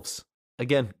loves elves.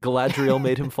 Again, Galadriel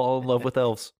made him fall in love with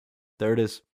elves. There it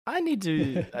is. I need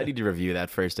to review that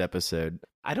first episode.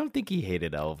 I don't think he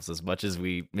hated elves as much as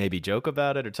we maybe joke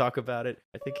about it or talk about it.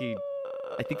 I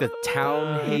think the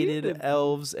town hated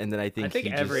elves, and then I think he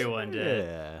just- everyone did.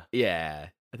 Yeah. Yeah,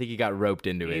 I think he got roped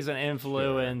into it. He's an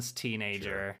influenced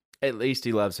teenager. At least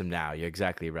he loves him now. You're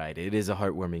exactly right. It is a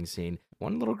heartwarming scene.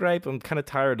 One little gripe, I'm kind of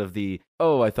tired of the,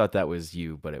 oh, I thought that was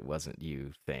you, but it wasn't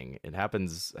you thing. It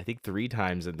happens, I think, 3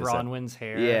 times in this Bronwyn's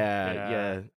hair.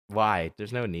 Yeah. Why?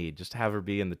 There's no need. Just have her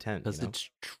be in the tent. Because You know? it's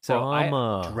So I-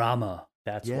 trauma. Drama.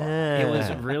 That's why. yeah. It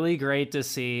was really great to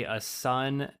see a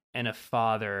son and a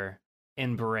father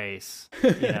embrace.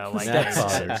 Like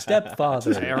Stepfather.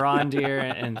 Stepfather. Arondir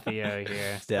and Theo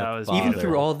here. That was Stepfather. Even beautiful.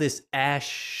 through all this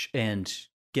ash and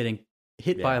getting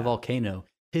hit by a Yeah. volcano,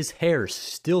 his hair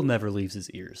still never leaves his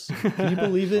ears. Can you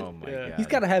believe it? Oh my Yeah. god. He's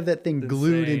got to have that thing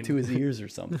glued insane. into his ears or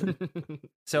something.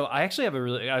 So I actually have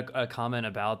a comment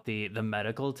about the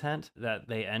medical tent that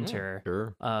they enter.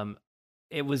 Sure.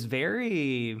 It was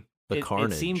very The it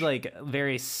carnage. seemed like a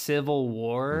very Civil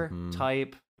War Mhm.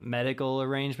 type medical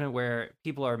arrangement where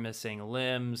people are missing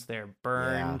limbs, they're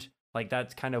burned. Like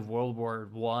that's kind of World War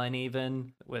One,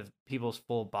 even with people's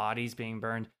full bodies being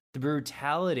burned. The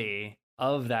brutality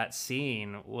of that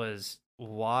scene was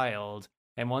wild.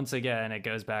 And once again, it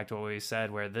goes back to what we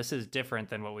said, where this is different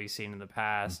than what we've seen in the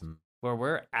past, Mhm. where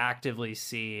we're actively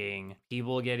seeing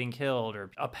people getting killed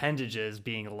or appendages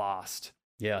being lost.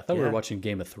 Yeah, I thought we were Yeah. watching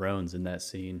Game of Thrones in that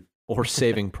scene. Or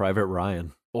Saving Private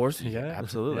Ryan. Yeah.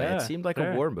 Absolutely. Yeah, It seemed like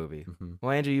fair. a war movie. Mhm.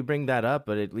 Well, Andrew, you bring that up,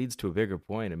 but it leads to a bigger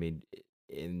point. I mean,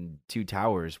 in Two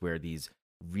Towers, where these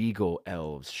regal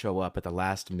elves show up at the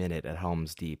last minute at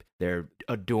Helm's Deep, they're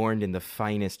adorned in the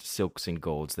finest silks and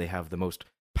golds. They have the most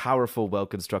powerful,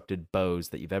 well-constructed bows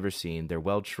that you've ever seen. They're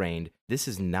well-trained. This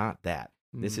is not that.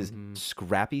 This is Mhm.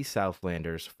 scrappy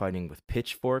Southlanders fighting with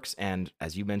pitchforks and,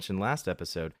 as you mentioned last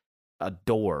episode, a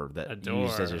door that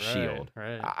used as a right, shield.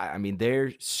 Right. I mean,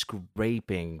 they're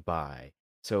scraping by.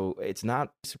 So it's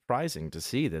not surprising to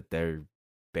see that they're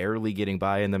barely getting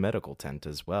by in the medical tent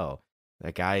as well.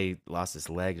 That guy lost his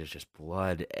leg. There's just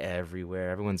blood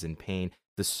everywhere. Everyone's in pain.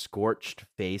 The scorched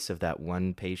face of that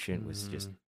one patient was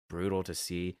just brutal to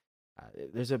see.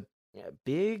 There's a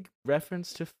big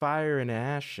reference to fire and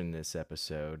ash in this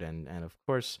episode. And of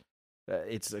course,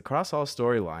 it's across all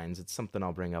storylines. It's something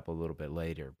I'll bring up a little bit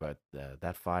later. But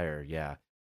that fire, yeah,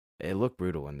 it looked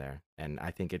brutal in there. And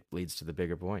I think it leads to the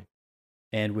bigger point.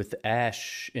 And with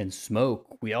ash and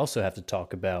smoke, we also have to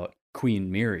talk about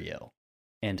Queen Muriel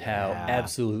and how Yeah,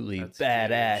 absolutely that's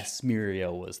badass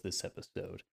Muriel was this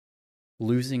episode.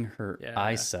 losing her Yeah.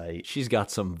 eyesight. She's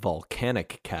got some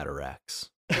volcanic cataracts.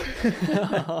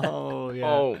 Oh, yeah.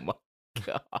 Oh my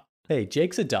god. Hey,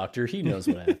 Jake's a doctor. He knows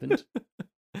what happened.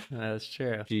 That's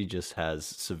true. She just has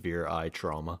severe eye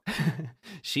trauma.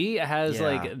 She has Yeah.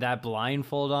 like that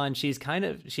blindfold on. She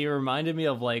reminded me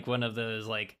of like one of those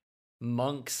like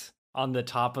monks on the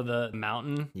top of the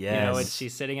mountain. You know, and Yes.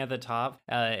 she's sitting at the top.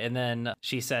 And then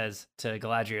she says to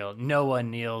Galadriel, "No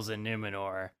one kneels in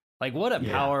Numenor." Like, what a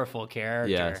Yeah. powerful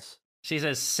character. Yes. She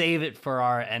says, "Save it for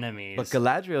our enemies." But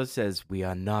Galadriel says, "We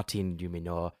are not in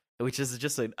Numenor," which is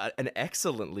just an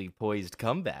excellently poised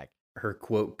comeback. Her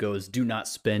quote goes, "Do not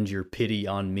spend your pity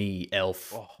on me,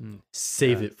 elf. Oh,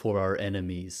 Save yeah. it for our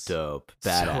enemies." Dope. So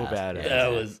Badass. badass. Yeah.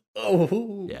 That was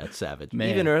Yeah, it's savage. Man.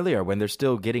 Even earlier, when they're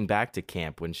still getting back to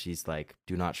camp, when she's like,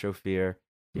 "Do not show fear,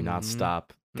 do not Mhm.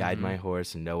 stop, guide Mhm. my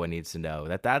horse, and no one needs to know."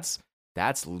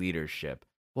 That's leadership.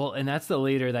 Well, and that's the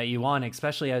leader that you want,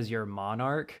 especially as your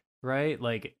monarch, right?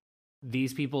 Like,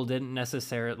 these people didn't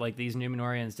necessarily, like, these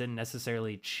Numenorians didn't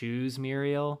necessarily choose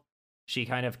Muriel. She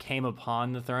kind of came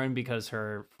upon the throne because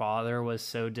her father was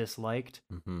so disliked.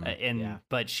 Mhm. Yeah.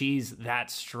 But she's that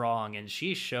strong, and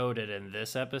she showed it in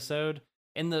this episode.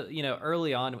 In the,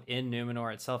 early on in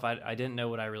Numenor itself, I didn't know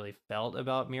what I really felt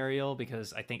about Muriel,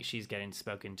 because I think she's getting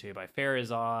spoken to by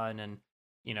Pharazôn and,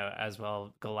 as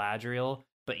well Galadriel.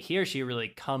 But here she really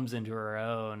comes into her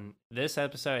own, this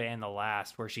episode and the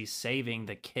last, where she's saving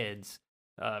the kids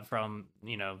from,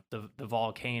 the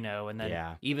volcano. And then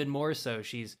Yeah. even more so,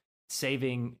 she's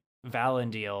saving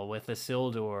Valindiel with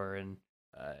Isildur, and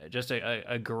just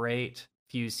a great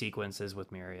few sequences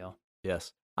with Muriel.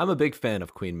 Yes. I'm a big fan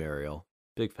of Queen Muriel.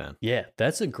 Big fan. Yeah,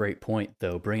 that's a great point,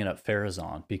 though, bringing up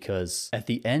Pharazôn, because at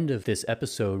the end of this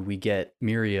episode, we get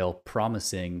Muriel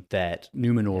promising that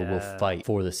Numenor will Yeah. fight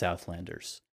for the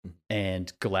Southlanders.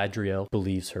 And Galadriel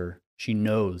believes her. She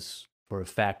knows for a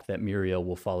fact that Muriel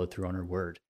will follow through on her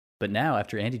word. But now,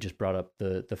 after Andy just brought up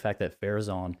the fact that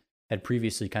Pharazôn had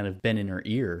previously kind of been in her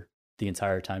ear the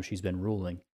entire time she's been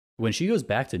ruling, when she goes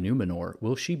back to Numenor,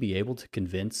 will she be able to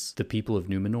convince the people of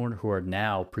Numenor, who are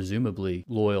now presumably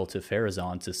loyal to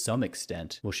Pharazôn to some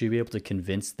extent, will she be able to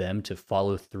convince them to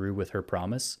follow through with her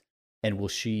promise? And will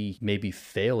she maybe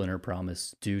fail in her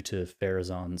promise due to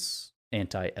Pharazôn's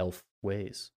anti-elf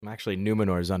ways? Actually,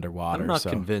 Numenor is underwater. I'm not so.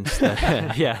 convinced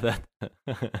that. Yeah,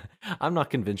 I'm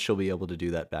not convinced she'll be able to do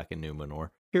that back in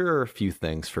Numenor. Here are a few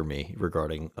things for me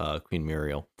regarding Queen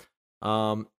Muriel.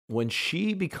 When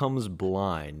she becomes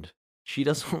blind, she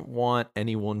doesn't want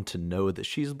anyone to know that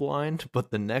she's blind.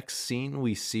 But the next scene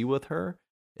we see with her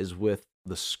is with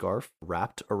the scarf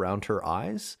wrapped around her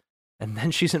eyes, and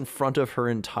then she's in front of her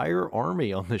entire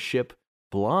army on the ship,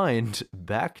 blind,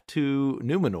 back to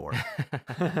Numenor.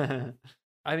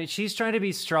 I mean, she's trying to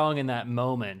be strong in that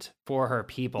moment for her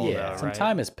people, though, some right?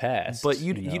 time has passed. But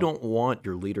you know. don't want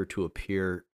your leader to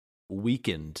appear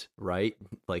weakened, right?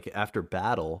 Like after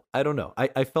battle. I don't know.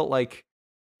 I felt like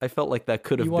that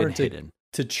could have You been wanted hidden.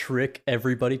 to trick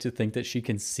everybody to think that she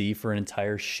can see for an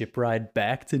entire ship ride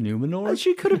back to Numenor.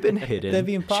 She could have been hidden. That'd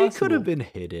be She impossible. could have been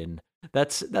hidden.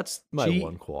 That's my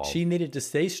one qualm. She needed to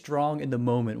stay strong in the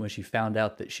moment when she found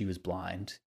out that she was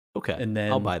blind. Okay, and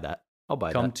then I'll buy that.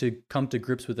 Come to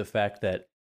grips with the fact that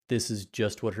this is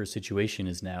just what her situation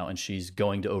is now, and she's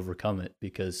going to overcome it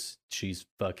because she's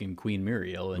fucking Queen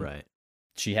Muriel, and Right.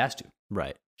 she has to.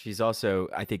 Right. She's also,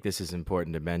 I think this is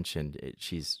important to mention,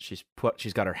 she's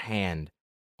got her hand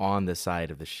on the side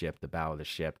of the ship, the bow of the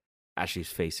ship, as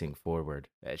she's facing forward.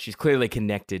 She's clearly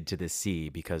connected to the sea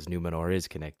because Numenor is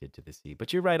connected to the sea.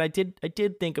 But you're right, I did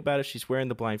think about it. She's wearing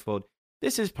the blindfold.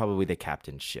 This is probably the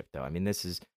captain's ship, though. I mean, this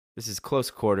is close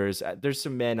quarters. There's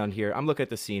some men on here. I'm looking at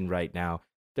the scene right now.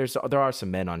 There are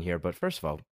some men on here, but first of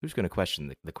all, who's going to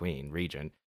question the Queen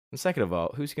Regent? And second of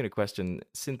all, who's going to question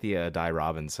Cynthia Dye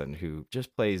Robinson, who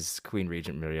just plays Queen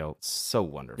Regent Muriel so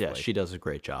wonderfully? Yeah, she does a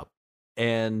great job.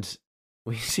 And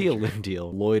we see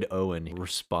Elendil, Lloyd Owen,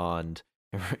 respond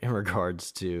in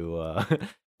regards to,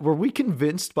 were we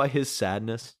convinced by his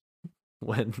sadness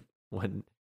when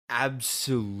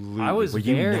Absolutely. I was Were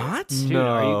you very, not? Dude, No.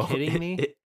 are you kidding me?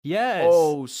 Yes.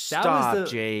 Oh, That stop, was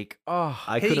the- Jake. Oh,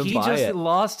 I couldn't he buy just it.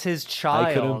 lost his child.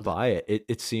 I couldn't buy it.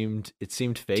 It seemed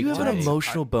fake. do you have to an me.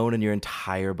 emotional bone in your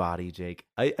entire body, Jake?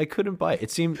 I couldn't buy it.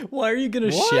 It seemed Why are you going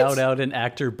to What? shout out an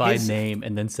actor by His- name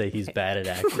and then say he's bad at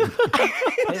acting?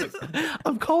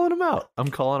 I'm calling him out.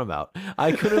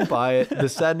 I couldn't buy it. The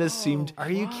sadness seemed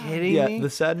Are you kidding yeah, me? the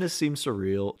sadness seemed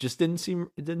surreal. Just didn't seem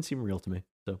real to me.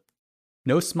 So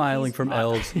No smiling from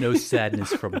elves, no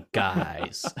sadness from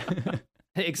guys.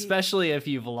 Especially if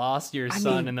you've lost your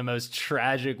son in the most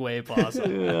tragic way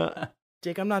possible. yeah.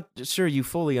 Jake, I'm not sure you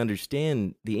fully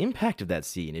understand the impact of that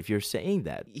scene if you're saying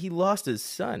that. He lost his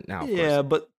son. Now, of course,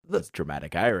 but that's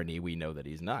dramatic irony. We know that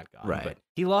he's not gone. Right. But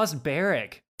He lost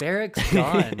Barrick. Barrick's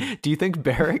gone. Do you think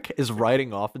Barrick is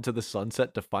riding off into the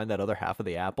sunset to find that other half of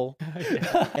the apple?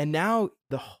 and now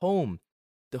the home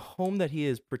that he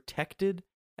has protected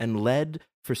and led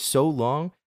for so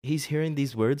long, he's hearing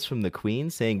these words from the queen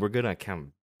saying, "We're going to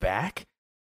come back."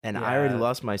 And I already Yeah.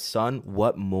 lost my son.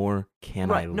 What more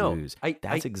can I lose?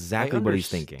 That's exactly what he's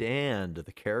thinking. I understand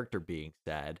the character being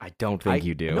sad. I don't think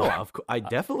you do. No, I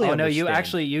definitely Oh no,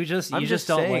 understand. you just I'm just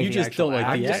don't saying- like You the just actual don't like the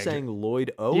I'm acting. just acting. saying Lloyd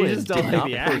just Owens don't did like not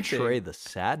the acting. portray the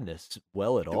sadness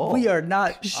well at all. We are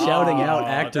not shouting out Oh,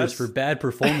 actors that's- for bad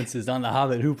performances on the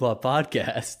Hobbit Hoopla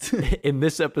podcast. In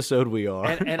this episode, we are.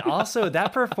 and also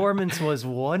that performance was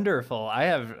wonderful.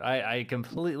 I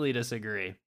completely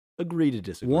disagree. Agree to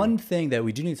disagree. One thing that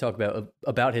we do need to talk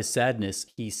about his sadness,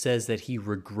 he says that he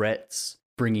regrets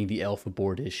bringing the elf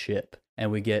aboard his ship.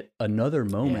 And we get another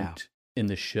moment in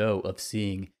the show of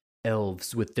seeing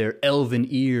elves with their elven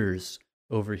ears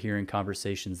overhearing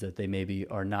conversations that they maybe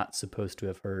are not supposed to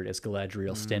have heard, as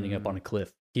Galadriel, standing up on a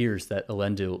cliff, hears that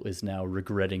Elendil is now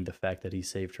regretting the fact that he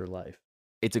saved her life.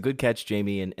 It's a good catch,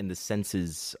 Jamie, and the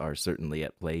senses are certainly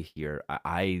at play here.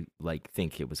 I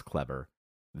think it was clever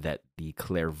that the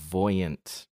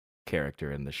clairvoyant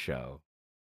character in the show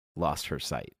lost her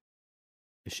sight.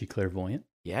 Is she clairvoyant?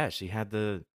 Yeah, she had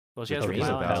the Well, she has dream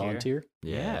a about Palantir. Palantir?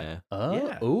 Yeah. Oh,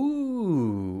 Yeah.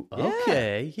 ooh, Yeah.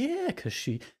 okay, yeah, because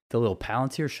the little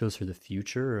Palantir shows her the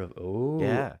future of. Oh,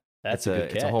 yeah. that's It's a good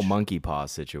catch. It's a whole monkey paw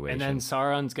situation. And then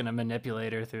Sauron's gonna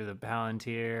manipulate her through the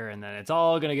Palantir, and then it's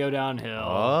all gonna go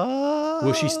downhill.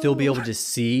 Will she still be able to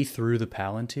see through the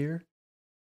Palantir?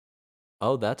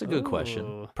 Oh, that's a good question.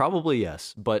 Ooh. Probably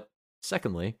yes. But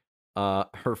secondly,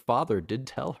 her father did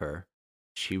tell her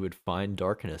she would find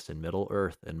darkness in Middle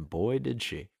Earth, and boy, did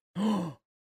she.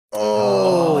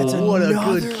 Oh, it's what a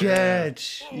another- good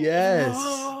catch! Yes.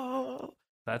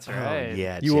 That's Oh, right.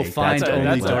 yeah, You will Jake, find that's a-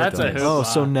 only that's a darkness. hoopla. Oh,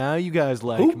 so now you guys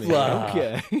like me. Hoopla.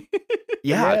 Okay.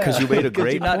 Yeah, because you made a 'Cause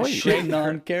great you're not point. shitting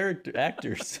on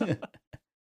actors.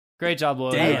 Great job,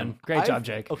 Lloyd. Damn. Great job,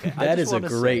 Jake. Okay, I That just is a wanna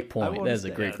great say- point. I wanna That is a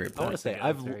say- great I want point. to say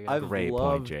That's very good. I've Great point,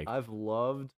 loved Jake. I've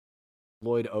loved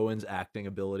Lloyd Owens' acting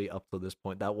ability up to this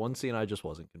point. That one scene I just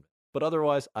wasn't convinced, but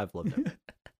otherwise I've loved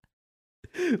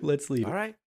it. Let's leave All it.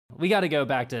 right. We got to go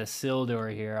back to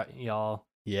Isildur here, y'all.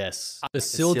 Yes.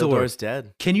 Isildur's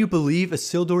dead. Can you believe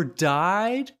Isildur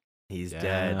died? He's Yeah.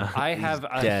 dead. I He's have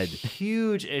a dead.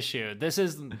 huge issue. This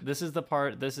is the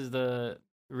part. This is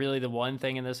really the one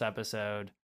thing in this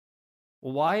episode.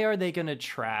 Why are they going to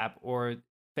trap or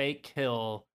fake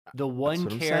kill the one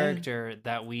what I'm saying. character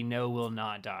that we know will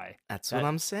not die? That's what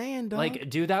I'm saying, dog. Like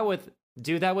do that with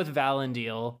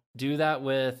Valandil, do that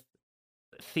with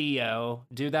Theo,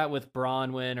 do that with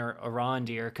Bronwyn or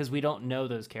Arondir, because we don't know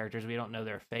those characters, we don't know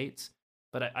their fates.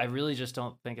 But I really just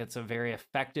don't think it's a very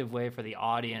effective way for the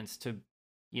audience to,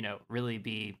 really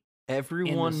be.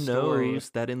 Everyone story. knows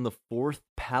that in the fourth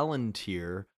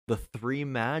Palantir, the three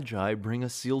magi bring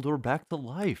Isildur back to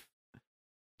life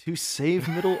to save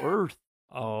Middle Earth.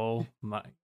 Oh my!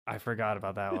 I forgot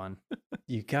about that one.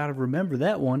 You got to remember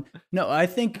that one. No, I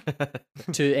think,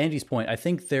 to Andy's point, I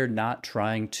think they're not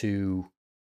trying to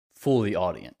fool the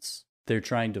audience. They're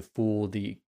trying to fool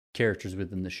the characters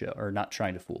within the show, or not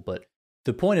trying to fool, but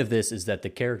the point of this is that the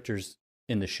characters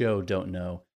in the show don't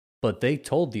know, but they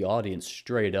told the audience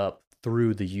straight up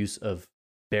through the use of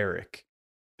Barrick,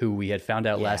 who we had found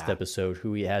out last Yeah. episode,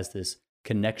 who he has this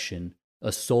connection,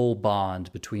 a soul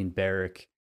bond between Barrick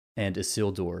and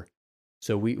Isildur.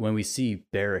 So when we see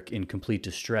Barrick in complete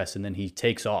distress, and then he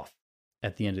takes off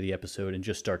at the end of the episode and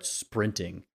just starts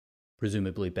sprinting,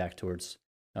 presumably back towards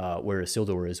where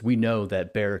Isildur is, we know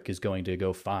that Barrick is going to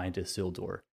go find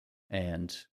Isildur.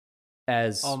 And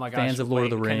as Oh my gosh! fans of Lord of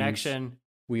the Rings, connection.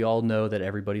 we all know that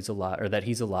everybody's alive, or that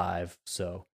he's alive.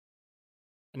 So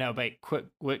No, but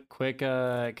quick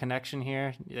connection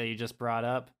here that you just brought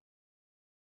up.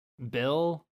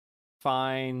 Bill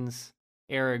finds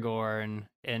Aragorn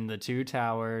in the two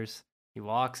towers. He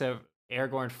walks over.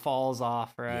 Aragorn falls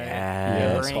off, right? Yes,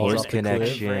 Yeah, falls horse off the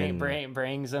cliff. connection.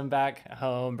 Brings him back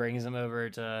home. Brings him over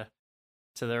to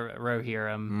the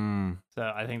Rohirrim.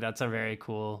 So I think that's a very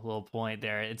cool little point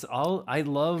there. It's all I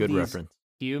love. Good these reference.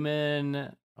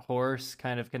 human horse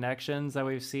kind of connections that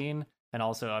we've seen, and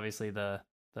also obviously the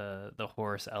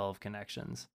horse elf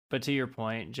connections. But to your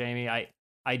point, Jamie, I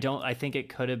think it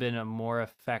could have been more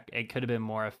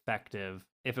effective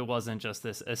if it wasn't just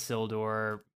this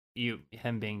Isildur,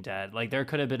 him being dead. Like there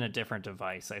could have been a different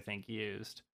device, I think,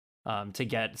 used to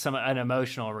get an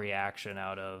emotional reaction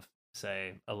out of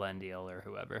say, Elendil or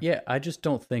whoever. Yeah, I just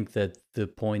don't think that the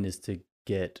point is to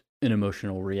get an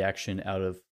emotional reaction out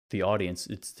of the audience.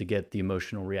 It's to get the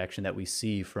emotional reaction that we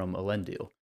see from Elendil.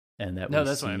 And that No, we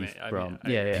that's see what I mean. from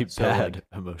Yeah. Be So, bad like,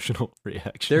 emotional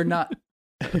reaction. they're not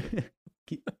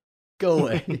go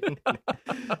away.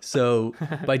 So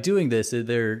by doing this,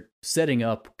 they're setting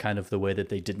up kind of the way that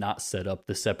they did not set up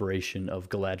the separation of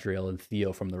Galadriel and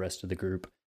Theo from the rest of the group,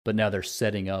 but now they're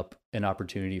setting up an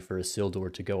opportunity for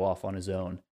Isildur to go off on his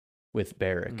own with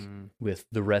Beric, with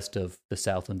the rest of the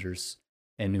Southlanders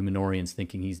and Númenóreans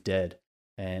thinking he's dead,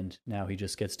 and now he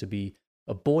just gets to be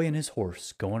a boy and his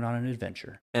horse going on an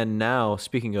adventure. And now,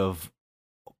 speaking of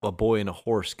a boy and a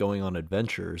horse going on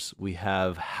adventures, we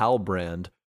have Halbrand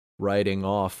riding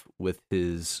off with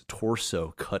his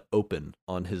torso cut open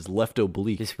on his left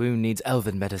oblique. This wound needs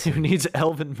elven Who medicine. needs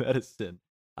elven medicine?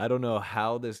 I don't know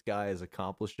how this guy is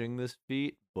accomplishing this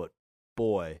feat, but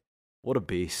boy, what a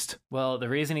beast. Well, the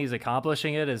reason he's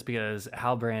accomplishing it is because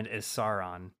Halbrand is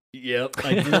Sauron. Yep,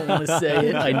 I didn't want to say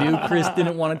it. I knew Chris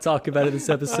didn't want to talk about it this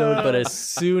episode, but as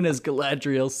soon as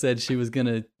Galadriel said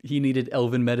he needed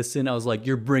elven medicine, I was like,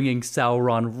 you're bringing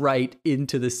Sauron right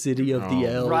into the city of the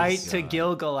Oh, elves. Right to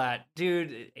Gilgalad.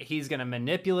 Dude, he's going to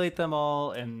manipulate them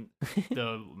all, and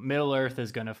the Middle Earth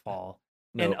is going to fall.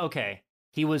 And Nope. okay,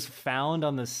 he was found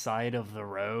on the side of the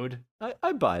road.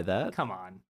 I buy that. Come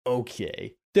on.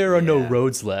 Okay. There are no Yeah.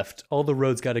 roads left. All the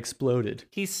roads got exploded.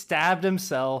 He stabbed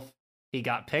himself. He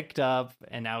got picked up,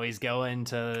 and now he's going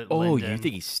to Oh, Lindon. you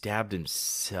think he stabbed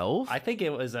himself? I think it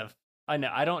was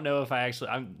I don't know if I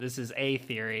actually, this is a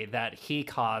theory that he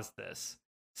caused this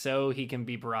so he can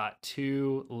be brought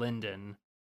to Lindon,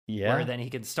 Yeah. where then he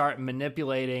can start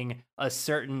manipulating a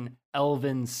certain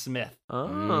elven smith.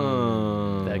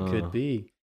 Oh, That could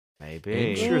be.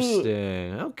 Maybe.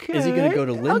 interesting. Okay. Is he going to go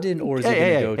to Lindon or is he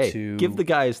going to go to... Give the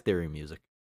guy his theory music.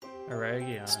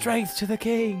 Aregion. Strength to the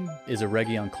king. Is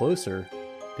Aregion closer?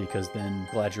 Because then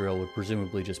Galadriel would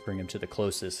presumably just bring him to the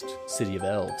closest city of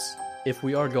elves. If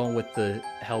we are going with the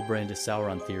Halbrand to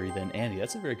Sauron theory, then Andy,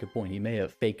 that's a very good point. He may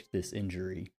have faked this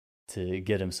injury to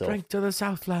get himself Strength to the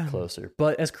Southland. closer.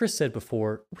 But as Chris said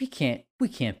before, we can't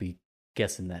be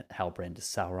guessing that Halbrand is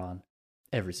Sauron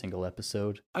every single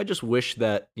episode. I just wish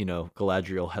that,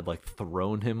 Galadriel had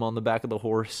thrown him on the back of the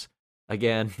horse.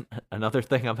 Again, another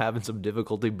thing I'm having some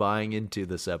difficulty buying into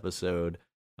this episode,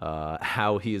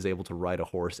 how he is able to ride a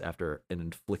horse after an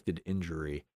inflicted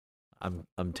injury.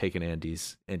 I'm taking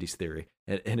Andy's theory.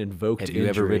 An invoked Have injury. you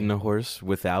ever ridden a horse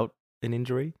without an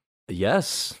injury?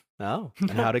 Yes. No.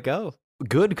 And how'd it go?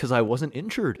 Good, because I wasn't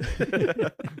injured.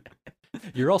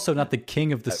 You're also not the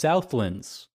king of the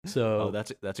Southlands, so Oh,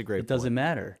 that's a great it doesn't point.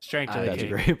 matter. Strength to the That's a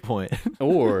king. great point.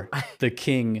 Or the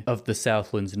king of the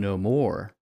Southlands no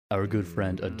more, our good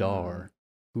friend Adar,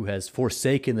 who has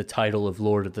forsaken the title of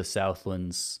Lord of the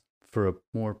Southlands for a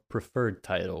more preferred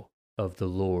title of the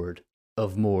Lord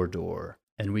of Mordor.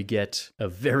 And we get a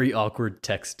very awkward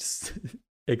text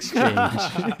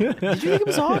exchange. Did you think it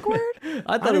was awkward?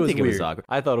 I thought it was weird. awkward.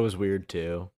 I thought it was weird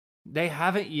too. They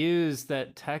haven't used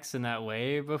that text in that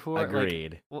way before.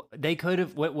 Agreed. They could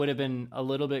have. What would have been a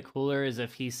little bit cooler is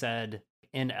if he said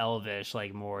in Elvish,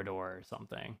 like Mordor or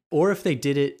something. Or if they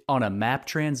did it on a map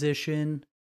transition,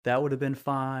 that would have been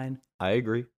fine. I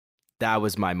agree. That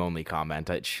was my only comment.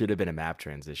 It should have been a map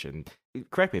transition.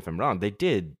 Correct me if I'm wrong. They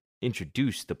did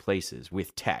introduce the places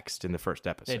with text in the first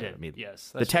episode. They did. I mean,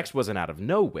 Yes. the that's text true. wasn't out of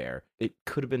nowhere. It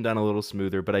could have been done a little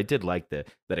smoother, but I did like that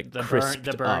it The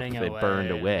crisped burning up. It away.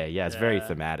 burned away. Yeah, it's very Yeah.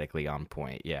 thematically on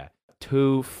point. Yeah.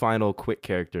 Two final quick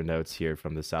character notes here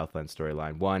from the Southland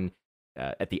storyline. One,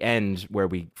 at the end, where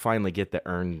we finally get the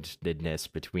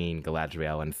earnedness between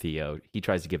Galadriel and Theo, he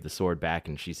tries to give the sword back,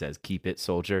 and she says, "Keep it,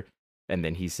 soldier." And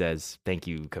then he says, "Thank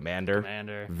you, Commander."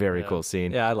 Commander. Very Yeah. cool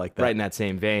scene. Yeah, I like that. Right in that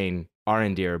same vein,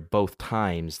 Arendir, both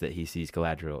times that he sees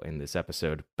Galadriel in this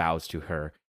episode, bows to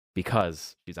her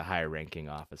because she's a higher ranking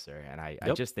officer. And I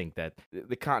Yep. just think that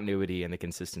the continuity and the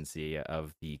consistency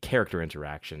of the character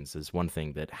interactions is one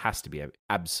thing that has to be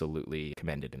absolutely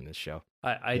commended in this show.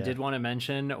 I Yeah. did want to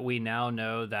mention, we now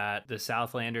know that the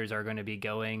Southlanders are going to be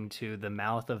going to the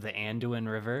mouth of the Anduin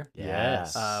River,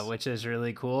 Yes. which is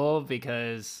really cool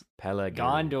because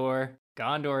Pelagor.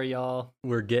 Gondor, y'all.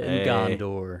 We're getting Hey.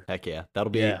 Gondor. Heck yeah.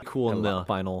 That'll be Yeah, cool I in the love it.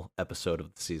 final episode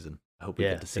of the season. I hope we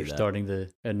Yeah, get to see they're that. starting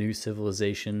a new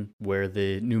civilization where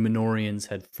the Númenóreans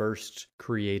had first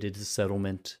created a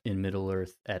settlement in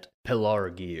Middle-earth at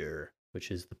Pelargir, which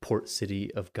is the port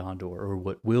city of Gondor, or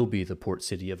what will be the port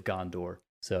city of Gondor.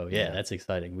 So yeah, that's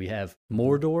exciting. We have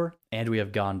Mordor and we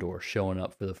have Gondor showing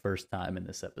up for the first time in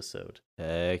this episode.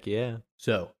 Heck yeah.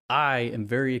 So I am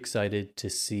very excited to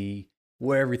see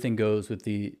where everything goes with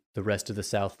the rest of the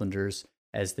Southlanders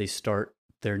as they start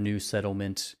their new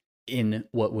settlement in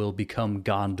what will become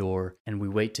Gondor, and we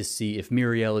wait to see if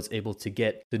Miriel is able to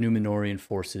get the Númenórean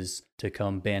forces to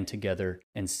come band together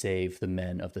and save the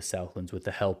men of the Southlands with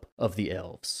the help of the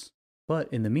elves. But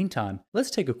in the meantime, let's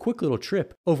take a quick little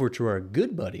trip over to our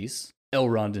good buddies,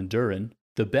 Elrond and Durin,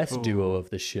 the best duo of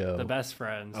the show. The best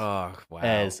friends. Oh, wow.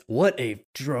 As what a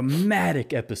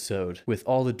dramatic episode with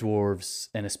all the dwarves,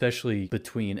 and especially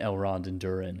between Elrond and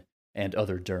Durin and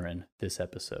other Durin this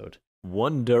episode.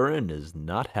 One Durin is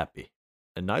not happy,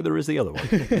 and neither is the other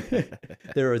one.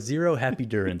 There are 0 happy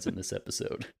Durins in this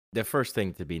episode. The first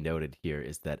thing to be noted here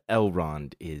is that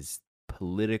Elrond is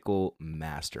political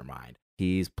mastermind.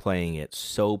 He's playing it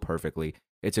so perfectly.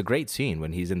 It's a great scene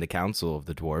when he's in the council of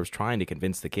the dwarves trying to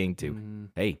convince the king to,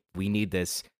 hey, we need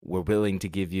this. We're willing to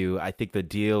give you, I think the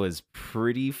deal is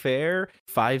pretty fair.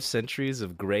 5 centuries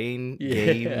of grain,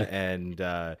 game, and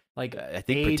like I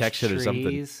think protection or something.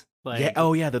 trees, like, Yeah.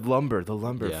 Oh, yeah. The lumber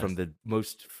Yes. from the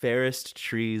most fairest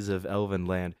trees of elven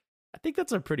land. I think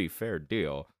that's a pretty fair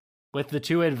deal. with the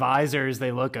 2 advisors,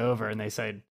 they look over and they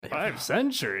say, 5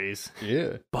 centuries.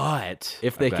 Yeah. But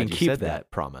If they I'm can glad you keep said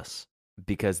that promise.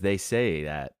 because they say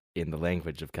that in the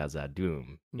language of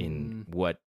Khazad-dûm, in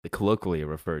what colloquially are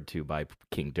referred to by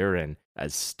King Durin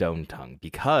as Stone Tongue,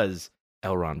 because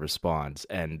Elrond responds.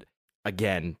 And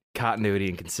again, continuity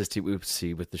and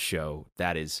consistency with the show.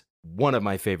 That is one of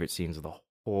my favorite scenes of the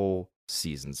whole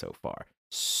season so far.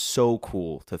 So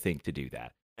cool to think to do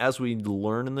that. As we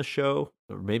learn in the show,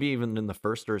 or maybe even in the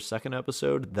first or second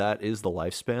episode, that is the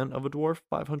lifespan of a dwarf,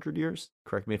 500 years.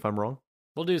 Correct me if I'm wrong.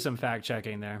 We'll do some fact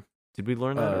checking there. Did we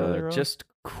learn that earlier on? Just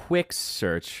quick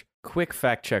search, quick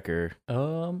fact checker.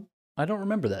 I don't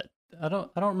remember that. I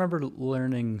don't remember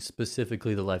learning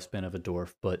specifically the lifespan of a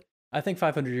dwarf, but I think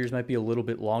 500 years might be a little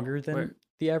bit longer than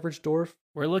the average dwarf.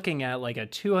 We're looking at like a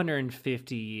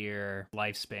 250-year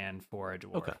lifespan for a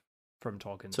dwarf. Okay. From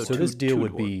Tolkien's So So lore. this deal two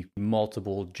would dwarves. be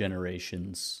multiple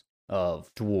generations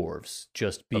of dwarves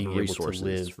just being able to resources,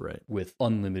 live right. with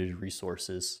unlimited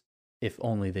resources, if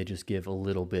only they just give a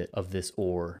little bit of this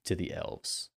ore to the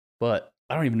elves. But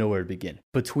I don't even know where to begin.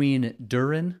 Between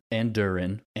Durin and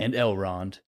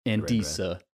Elrond and Right,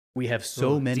 Disa, we have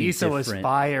so many Disa was different...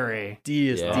 fiery.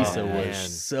 Disa Yeah. was Man.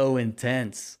 so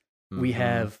intense. We Mhm.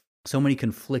 have so many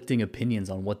conflicting opinions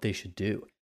on what they should do.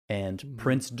 And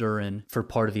Prince Durin, for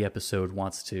part of the episode,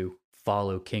 wants to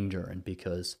follow King Durin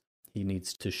because he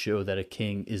needs to show that a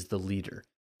king is the leader.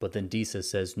 But then Disa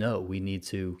says, no, we need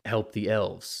to help the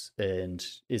elves. And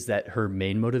is that her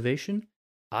main motivation?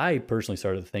 I personally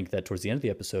started to think that towards the end of the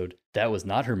episode, that was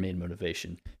not her main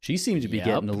motivation. She seemed to be Yep.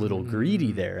 getting a little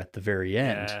greedy there at the very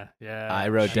end. Yeah. I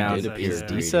wrote She down, did appear is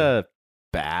greedy. Disa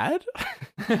bad?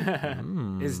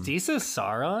 Is Disa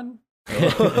Sauron?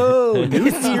 Oh, new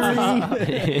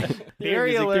theory.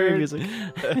 Theory alert.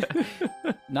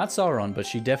 Not Sauron, but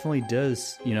she definitely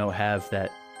does, have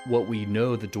that, what we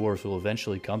know the dwarves will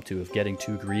eventually come to, of getting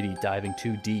too greedy, diving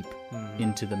too deep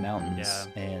into the mountains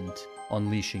and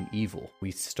unleashing evil.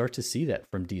 We start to see that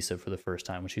from Disa for the first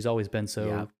time, when she's always been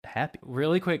so happy.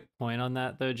 Really quick point on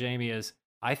that, though, Jamie, is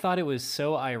I thought it was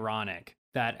so ironic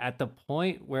that at the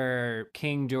point where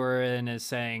King Durin is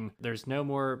saying there's no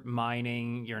more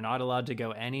mining, you're not allowed to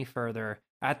go any further,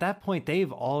 at that point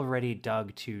they've already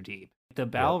dug too deep. The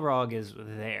Balrog is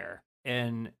there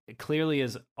and clearly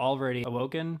is already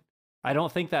awoken. I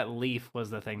don't think that leaf was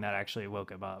the thing that actually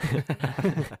woke him up.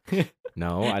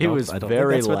 No, I It don't. was I don't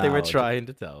very think that's what they were loud. trying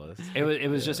to tell us. It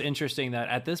was just interesting that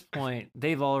at this point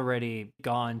they've already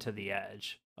gone to the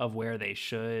edge of where they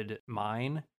should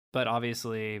mine. But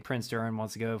obviously, Prince Durin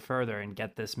wants to go further and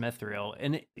get this mithril,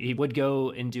 and he would go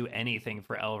and do anything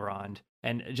for Elrond.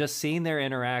 And just seeing their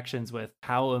interactions with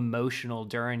how emotional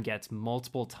Durin gets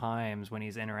multiple times when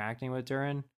he's interacting with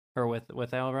Durin or with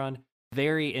Elrond,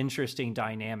 very interesting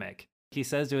dynamic. He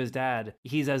says to his dad,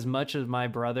 "He's as much of my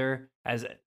brother as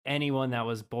anyone that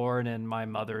was born in my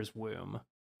mother's womb."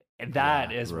 And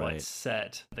that is right. what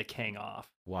set the king off.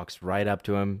 Walks right up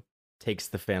to him, takes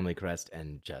the family crest,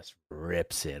 and just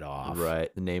rips it off.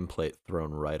 Right, the nameplate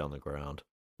thrown right on the ground.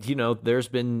 There's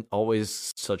been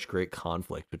always such great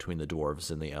conflict between the dwarves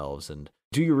and the elves, and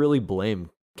do you really blame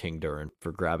King Durin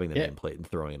for grabbing the nameplate and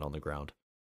throwing it on the ground?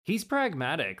 He's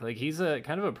pragmatic. Like, he's a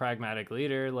kind of a pragmatic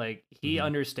leader. Like, he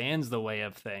understands the way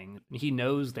of things. He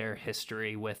knows their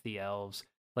history with the elves.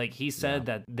 Like, he said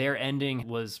that their ending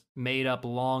was made up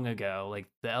long ago. Like,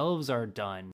 the elves are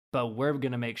done, but we're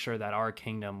going to make sure that our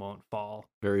kingdom won't fall.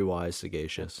 Very wise,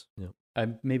 sagacious. Yep. I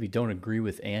maybe don't agree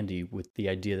with Andy with the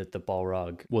idea that the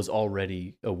Balrog was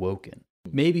already awoken.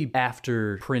 Maybe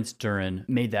after Prince Durin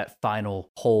made that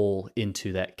final hole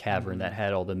into that cavern that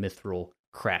had all the mithril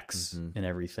cracks and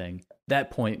everything,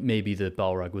 that point maybe the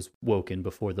Balrog was woken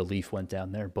before the leaf went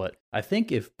down there. But I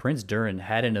think if Prince Durin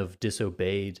hadn't have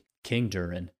disobeyed King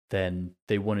Durin, then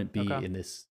they wouldn't be in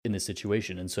this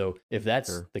situation. And so if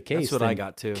that's the case, that's what I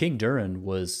got too. King Durin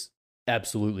was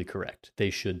absolutely correct. They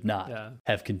should not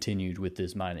have continued with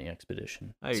this mining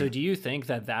expedition. So do you think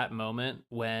that moment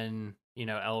when,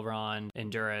 Elrond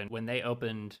and Durin, when they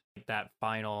opened that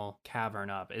final cavern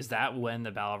up, is that when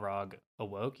the Balrog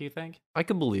awoke, you think? I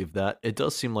can believe that. It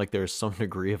does seem like there's some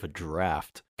degree of a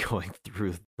draft going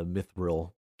through the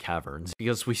mithril caverns,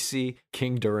 because we see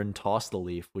King Durin toss the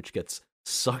leaf, which gets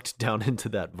sucked down into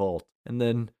that vault, and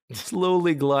then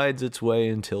slowly glides its way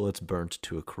until it's burnt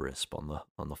to a crisp on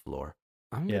the floor.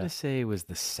 I'm going to say it was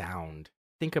the sound.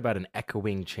 Think about an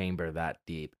echoing chamber that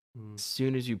deep. As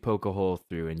soon as you poke a hole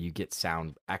through and you get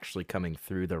sound actually coming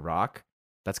through the rock,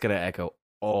 that's going to echo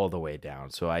all the way down.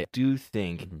 So I do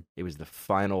think it was the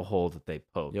final hole that they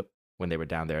poked when they were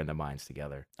down there in the mines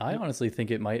together. I honestly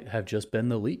think it might have just been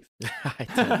the leaf.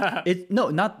 I do.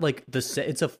 Not like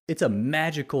it's a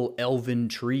magical elven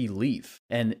tree leaf,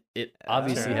 and it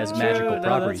obviously has magical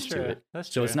properties to it.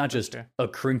 So it's not just a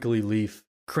crinkly leaf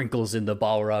crinkles in the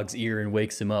Balrog's ear and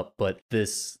wakes him up, but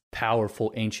this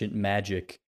powerful ancient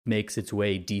magic makes its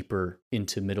way deeper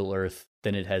into Middle Earth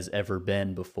than it has ever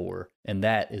been before, and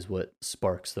that is what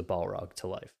sparks the Balrog to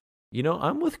life.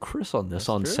 I'm with Chris on this. That's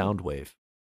on true. Soundwave.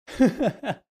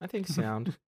 I think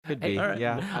sound could be. Right.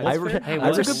 Yeah, I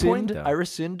rescind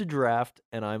the draft,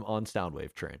 and I'm on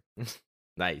Soundwave train.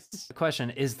 Nice.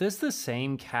 Question: is this the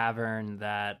same cavern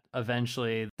that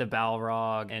eventually the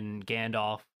Balrog and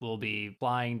Gandalf will be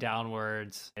flying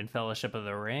downwards in Fellowship of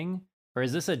the Ring, or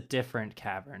is this a different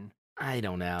cavern? I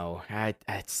don't know.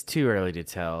 It's too early to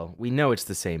tell. We know it's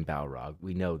the same Balrog.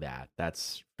 We know that.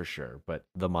 That's for sure. But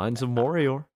the Mines of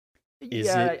Morior. Is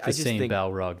it the same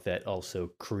Balrog that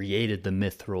also created the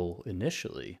mithril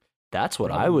initially? That's what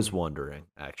I was wondering,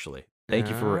 actually. Thank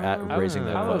you for raising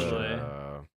that question.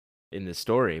 In the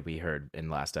story we heard in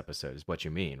last episode is what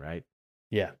you mean, right?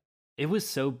 Yeah. It was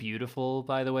so beautiful,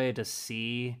 by the way, to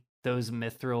see those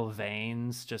mithril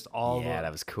veins just all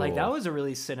that was cool. Like, that was a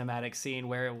really cinematic scene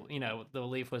where, the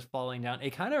leaf was falling down. It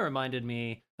kind of reminded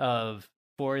me of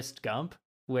Forrest Gump,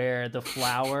 where the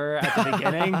flower at the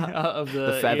beginning of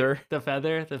the feather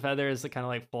is kind of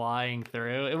like flying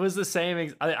through. It was the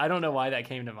same. I don't know why that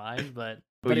came to mind, but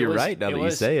you're right now that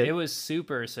you say it. It was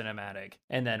super cinematic.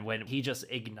 And then when he just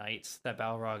ignites, that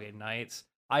Balrog ignites,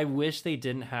 I wish they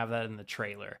didn't have that in the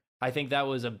trailer. I think that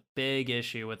was a big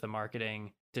issue with the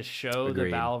marketing, to show the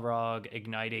Balrog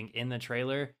igniting in the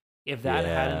trailer. If that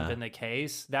hadn't been the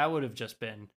case, that would have just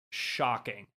been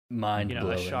shocking.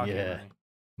 Mind-blowing,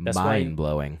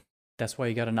 Mind-blowing. That's why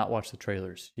you got to not watch the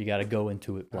trailers. You got to go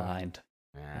into it blind.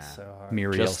 It's so hard.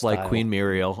 Muriel just style. Like Queen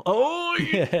Muriel. Oh,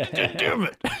 damn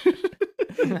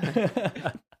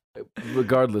it.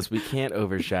 Regardless, we can't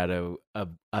overshadow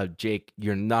Jake.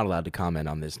 You're not allowed to comment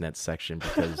on this next section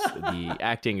because the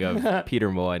acting of Peter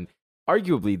Mullen,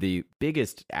 arguably the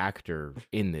biggest actor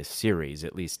in this series,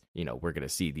 at least, we're going to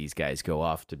see these guys go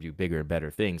off to do bigger and better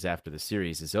things after the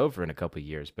series is over in a couple of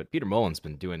years. But Peter Mullen's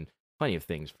been doing plenty of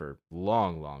things for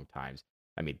long, long times.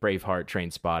 I mean, Braveheart,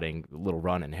 Trainspotting, Little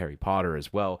Run, and Harry Potter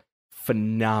as well.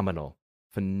 Phenomenal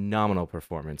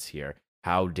performance here.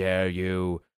 How dare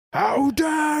you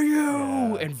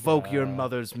invoke your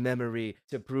mother's memory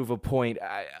to prove a point?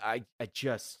 I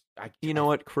you know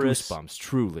what, Chris? Goosebumps,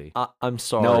 truly. I'm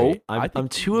sorry. No, I'm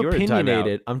too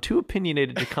opinionated. I'm too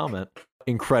opinionated to comment.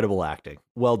 Incredible acting.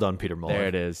 Well done, Peter Mullen. There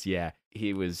it is. Yeah,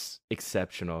 he was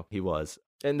exceptional. He was.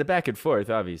 And the back and forth,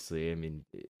 obviously. I mean,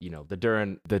 the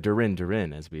Durin,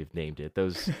 as we've named it,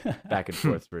 those back and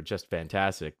forths were just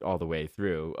fantastic all the way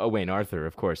through. Owain Arthur,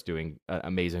 of course, doing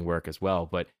amazing work as well.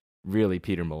 But really,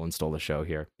 Peter Mullen stole the show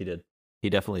here. He did.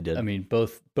 He definitely did. I mean,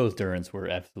 both Durins were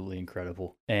absolutely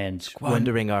incredible. And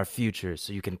squandering our future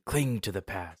so you can cling to the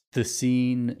past. The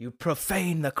scene... You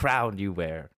profane the crown you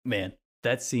wear. Man,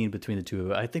 that scene between the two of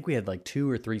them, I think we had like 2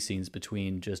 or 3 scenes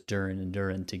between just Durin and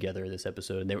Durin together this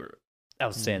episode, and they were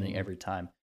outstanding every time.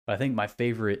 But I think my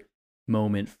favorite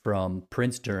moment from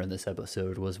Prince Durin this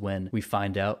episode was when we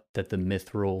find out that the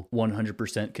mithril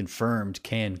 100% confirmed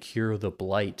can cure the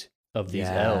blight of these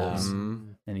elves.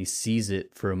 And he sees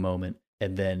it for a moment,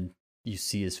 and then you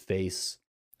see his face.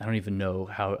 I don't even know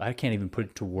how, I can't even put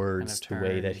into words the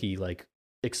way that he like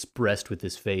expressed with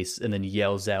his face, and then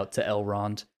yells out to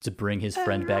Elrond to bring his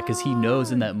friend back, because he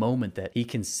knows in that moment that he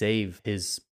can save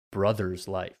his brother's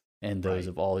life and those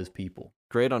of all his people.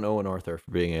 Great on Owen Arthur for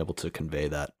being able to convey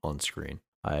that on screen.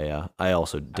 I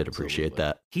also did appreciate Absolutely.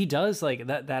 that. He does like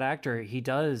that actor, he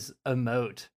does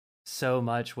emote so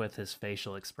much with his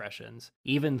facial expressions,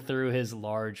 even through his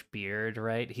large beard,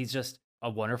 right? He's just a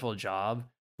wonderful job.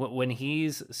 When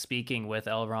he's speaking with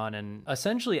Elrond, and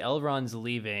essentially Elrond's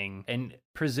leaving, and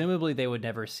presumably they would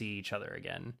never see each other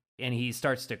again, and he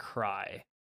starts to cry.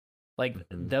 Like,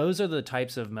 those are the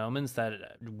types of moments that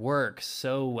work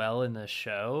so well in the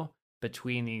show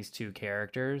between these two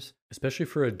characters. Especially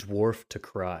for a dwarf to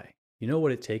cry. You know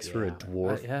what it takes for a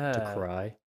dwarf yeah. to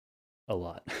cry? A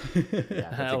lot. Yeah,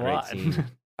 that's a great lot. scene.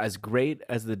 As great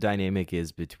as the dynamic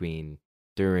is between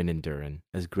Durin and Durin,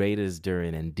 as great as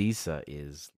Durin and Disa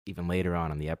is, even later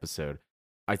on in the episode,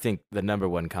 I think the number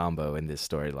one combo in this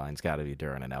storyline's got to be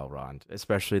Durin and Elrond,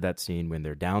 especially that scene when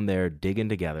they're down there digging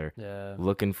together,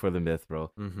 looking for the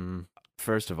mithril. Mm-hmm.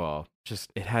 First of all,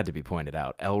 just it had to be pointed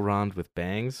out, Elrond with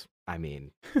bangs. I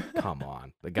mean, come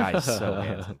on, the guy's so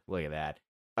handsome. Look at that.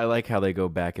 I like how they go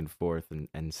back and forth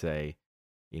and say,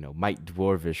 you know, might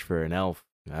dwarvish for an elf.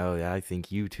 Oh, yeah, I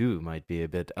think you too might be a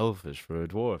bit elfish for a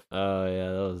dwarf. Oh,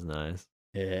 yeah, that was nice.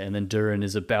 Yeah, and then Durin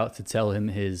is about to tell him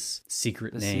his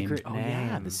secret name.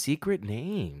 Yeah, the secret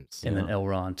names. And then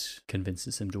Elrond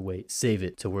convinces him to wait. Save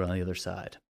it till we're on the other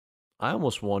side. I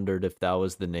almost wondered if that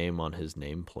was the name on his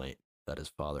nameplate that his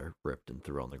father ripped and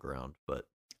threw on the ground, but...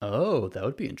 Oh, that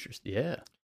would be interesting. Yeah.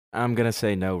 I'm going to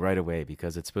say no right away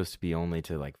because it's supposed to be only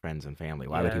to like friends and family.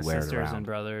 Why would he wear it sisters around? and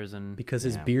brothers and Because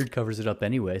his beard covers it up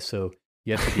anyway, so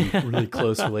you have to be a really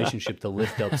close relationship to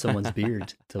lift up someone's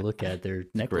beard to look at their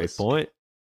necklace. Great point.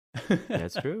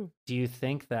 That's true. Do you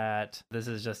think that this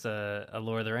is just a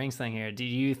Lord of the Rings thing here? Do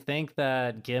you think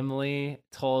that Gimli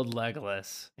told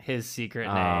Legolas his secret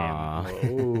name?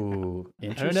 Oh,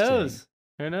 interesting.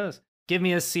 Who knows? Give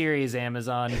me a series,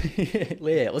 Amazon.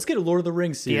 Yeah, let's get a Lord of the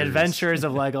Rings series. The Adventures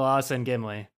of Legolas and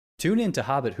Gimli. Tune in to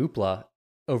Hobbit Hoopla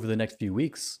over the next few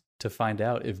weeks to find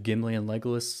out if Gimli and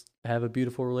Legolas have a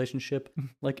beautiful relationship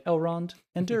like Elrond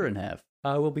and Durin have.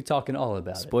 We'll be talking all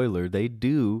about it. Spoiler, they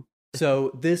do.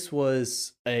 So this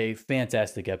was a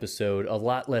fantastic episode, a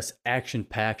lot less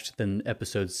action-packed than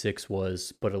episode 6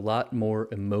 was, but a lot more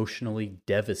emotionally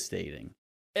devastating.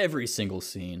 Every single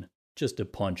scene, just a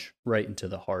punch right into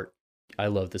the heart. I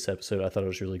love this episode. I thought it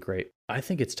was really great. I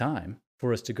think it's time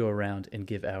for us to go around and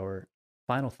give our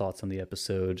final thoughts on the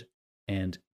episode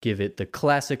and give it the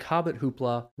classic Hobbit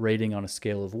Hoopla rating on a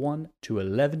scale of 1 to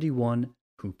 11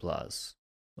 Hooplas.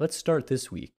 Let's start this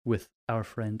week with our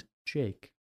friend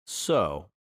Jake. So,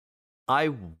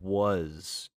 I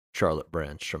was Charlotte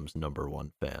Brandstrom's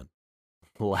 #1 fan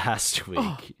last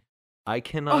week. I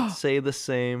cannot say the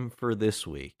same for this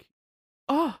week.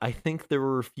 I think there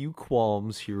were a few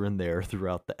qualms here and there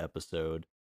throughout the episode.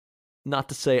 Not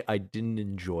to say I didn't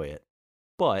enjoy it,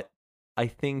 but I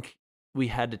think we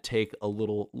had to take a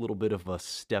little bit of a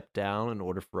step down in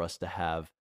order for us to have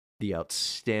the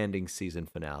outstanding season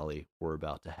finale we're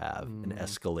about to have and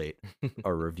escalate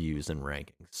our reviews and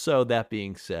rankings. So that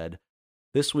being said,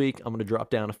 this week I'm going to drop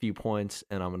down a few points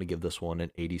and I'm going to give this one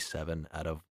an 87 out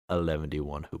of 11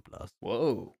 Hooplas.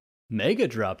 Whoa. Mega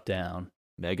drop down.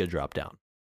 Mega drop down.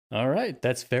 All right,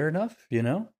 that's fair enough. You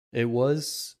know, it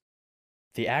was,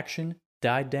 the action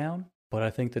died down, but I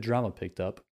think the drama picked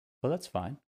up. Well, that's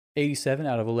fine. 87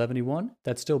 out of 11,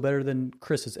 that's still better than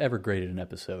Chris has ever graded an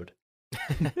episode.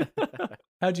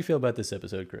 How'd you feel about this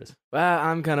episode, Chris? Well,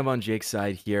 I'm kind of on Jake's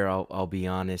side here. I'll be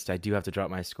honest. I do have to drop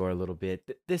my score a little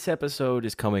bit. This episode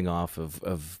is coming off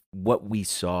of what we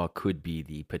saw could be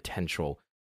the potential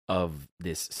of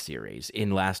this series.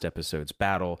 In last episode's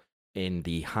battle, in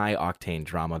the high octane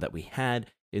drama that we had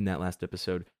in that last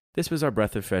episode, this was our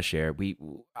breath of fresh air.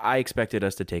 I expected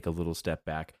us to take a little step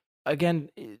back. Again,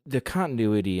 the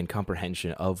continuity and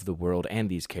comprehension of the world and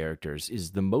these characters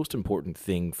is the most important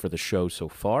thing for the show so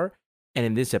far. And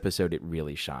in this episode, it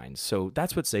really shines. So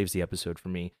that's what saves the episode for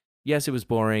me. Yes, it was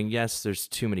boring. Yes, there's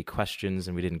too many questions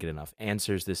and we didn't get enough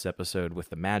answers this episode with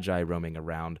the Magi roaming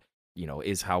around. You know,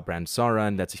 is Halbrand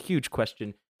Sauron? That's a huge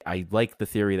question. I like the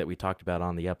theory that we talked about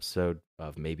on the episode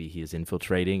of maybe he is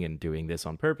infiltrating and doing this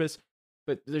on purpose.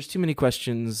 But there's too many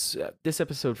questions. This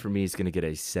episode for me is going to get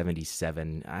a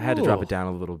 77. I had to drop it down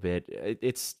a little bit.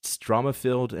 It's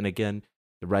drama-filled, and again,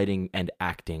 the writing and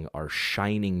acting are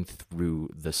shining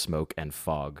through the smoke and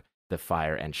fog, the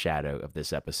fire and shadow of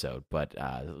this episode. But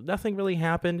nothing really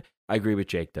happened. I agree with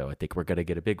Jake, though. I think we're going to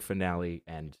get a big finale.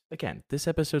 And again, this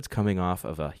episode's coming off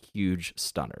of a huge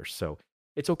stunner. So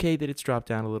it's okay that it's dropped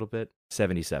down a little bit.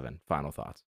 77. Final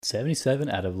thoughts. 77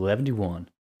 out of 11.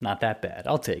 Not that bad.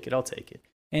 I'll take it.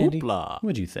 Andy, Hoopla.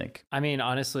 what'd you think? I mean,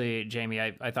 honestly, Jamie,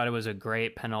 I thought it was a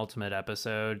great penultimate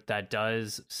episode that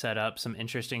does set up some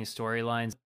interesting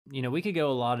storylines. You know, we could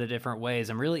go a lot of different ways.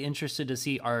 I'm really interested to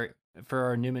see for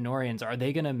our Numenorians, are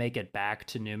they going to make it back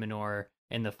to Numenor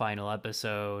in the final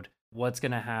episode? What's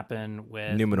going to happen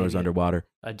with Numenor's maybe underwater.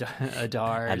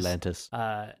 Adar's Atlantis.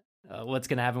 what's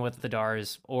going to happen with the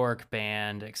Dar's orc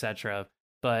band, etc.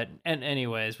 But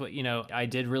anyways, I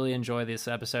did really enjoy this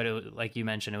episode. Like you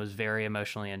mentioned, it was very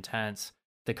emotionally intense.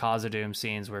 The Khazad-dûm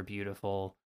scenes were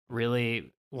beautiful.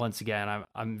 Really, once again,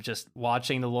 I'm just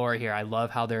watching the lore here. I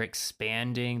love how they're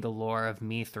expanding the lore of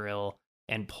Mithril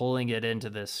and pulling it into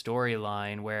this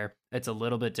storyline where it's a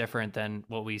little bit different than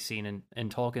what we've seen in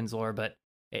Tolkien's lore, but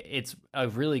it's a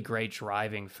really great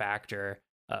driving factor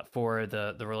for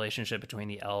the relationship between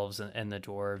the elves and the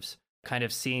dwarves. Kind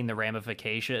of seeing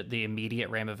the immediate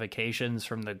ramifications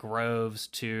from the groves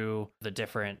to the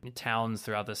different towns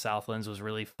throughout the Southlands was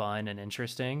really fun and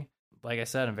interesting. Like I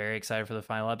said, I'm very excited for the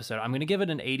final episode. I'm going to give it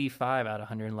an 85 out of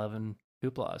 111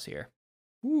 hooplas here.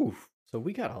 Ooh, so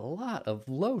we got a lot of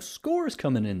low scores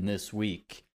coming in this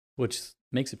week, which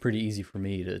makes it pretty easy for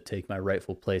me to take my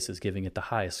rightful place as giving it the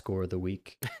highest score of the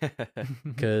week.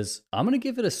 Because I'm going to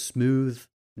give it a smooth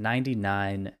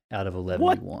 99 out of 11.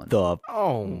 What the?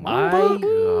 Oh my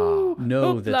God.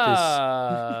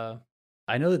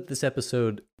 I know that this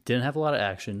episode didn't have a lot of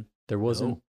action. There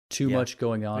wasn't too much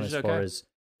going on as far as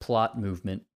plot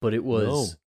movement, but it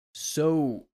was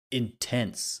so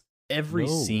intense. Every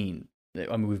scene.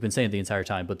 I mean, we've been saying it the entire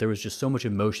time, but there was just so much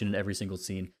emotion in every single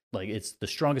scene. Like, it's the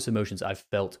strongest emotions I've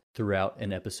felt throughout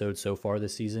an episode so far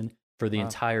this season. For the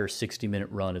entire 60-minute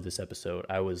run of this episode,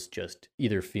 I was just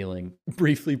either feeling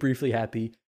briefly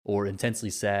happy or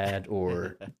intensely sad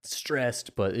or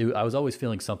stressed, but I was always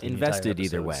feeling something. Invested the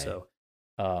entire either way. So,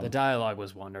 The dialogue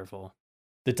was wonderful.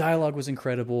 The dialogue was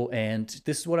incredible, and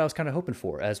this is what I was kind of hoping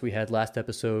for. As we had last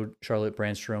episode, Charlotte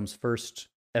Brandstrom's first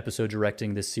episode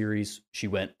directing this series, she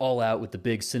went all out with the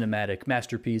big cinematic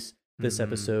masterpiece. This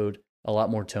episode, a lot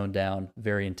more toned down,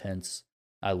 very intense.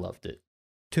 I loved it.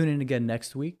 Tune in again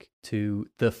next week to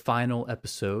the final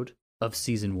episode of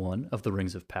Season 1 of The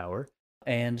Rings of Power,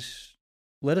 and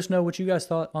let us know what you guys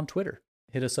thought on Twitter.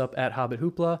 Hit us up at Hobbit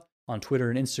Hoopla on Twitter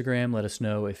and Instagram. Let us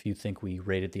know if you think we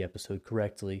rated the episode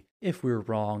correctly, if we're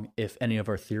wrong, if any of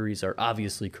our theories are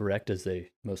obviously correct, as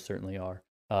they most certainly are,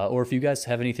 or if you guys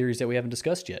have any theories that we haven't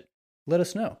discussed yet. Let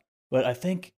us know. But I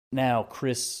think now,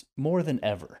 Chris, more than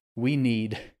ever, we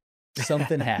need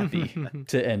something happy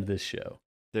to end this show.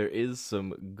 There is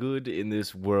some good in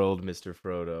this world, Mr.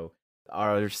 Frodo.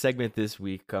 Our segment this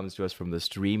week comes to us from the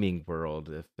streaming world.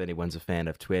 If anyone's a fan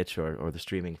of Twitch or the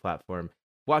streaming platform,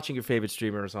 watching your favorite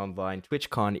streamers online,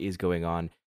 TwitchCon is going on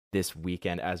this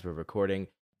weekend as we're recording.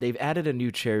 They've added a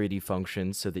new charity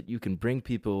function so that you can bring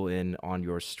people in on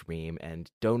your stream and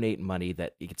donate money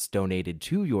that gets donated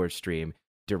to your stream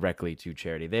directly to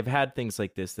charity. They've had things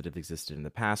like this that have existed in the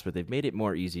past, but they've made it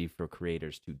more easy for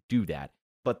creators to do that.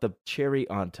 But the cherry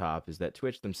on top is that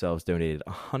Twitch themselves donated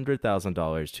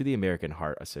 $100,000 to the American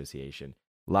Heart Association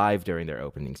live during their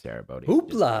opening ceremony.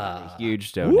 Hoopla! A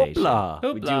huge donation.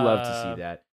 Hoopla! We do love to see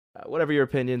that. Whatever your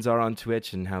opinions are on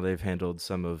Twitch and how they've handled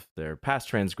some of their past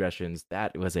transgressions,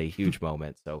 that was a huge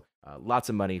moment. So lots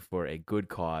of money for a good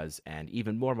cause, and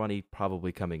even more money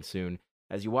probably coming soon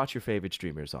as you watch your favorite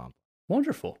streamers on.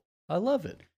 Wonderful. I love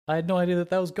it. I had no idea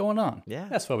that was going on. Yeah.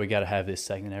 That's why we got to have this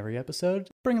segment every episode.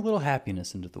 Bring a little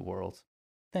happiness into the world.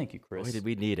 Thank you, Chris. Boy, did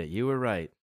we need it. You were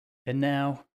right. And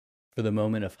now, for the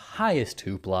moment of highest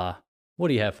hoopla, what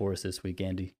do you have for us this week,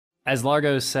 Andy? As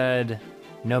Largo said,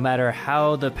 no matter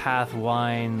how the path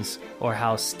winds or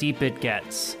how steep it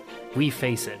gets, we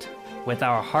face it, with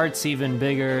our hearts even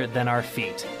bigger than our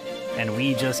feet, and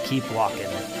we just keep walking.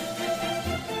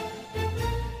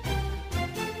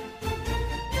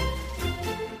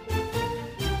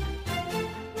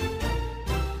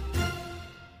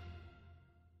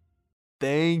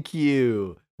 Thank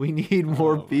you. We need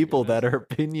more people that are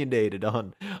opinionated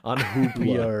on Hoopla.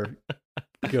 We are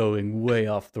going way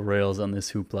off the rails on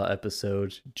this hoopla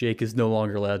episode. Jake is no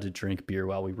longer allowed to drink beer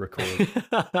while we record.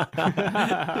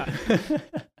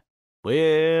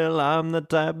 Well, I'm the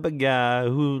type of guy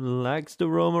who likes to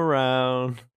roam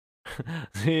around.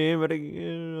 See, but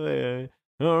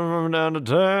from down to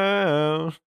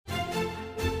town.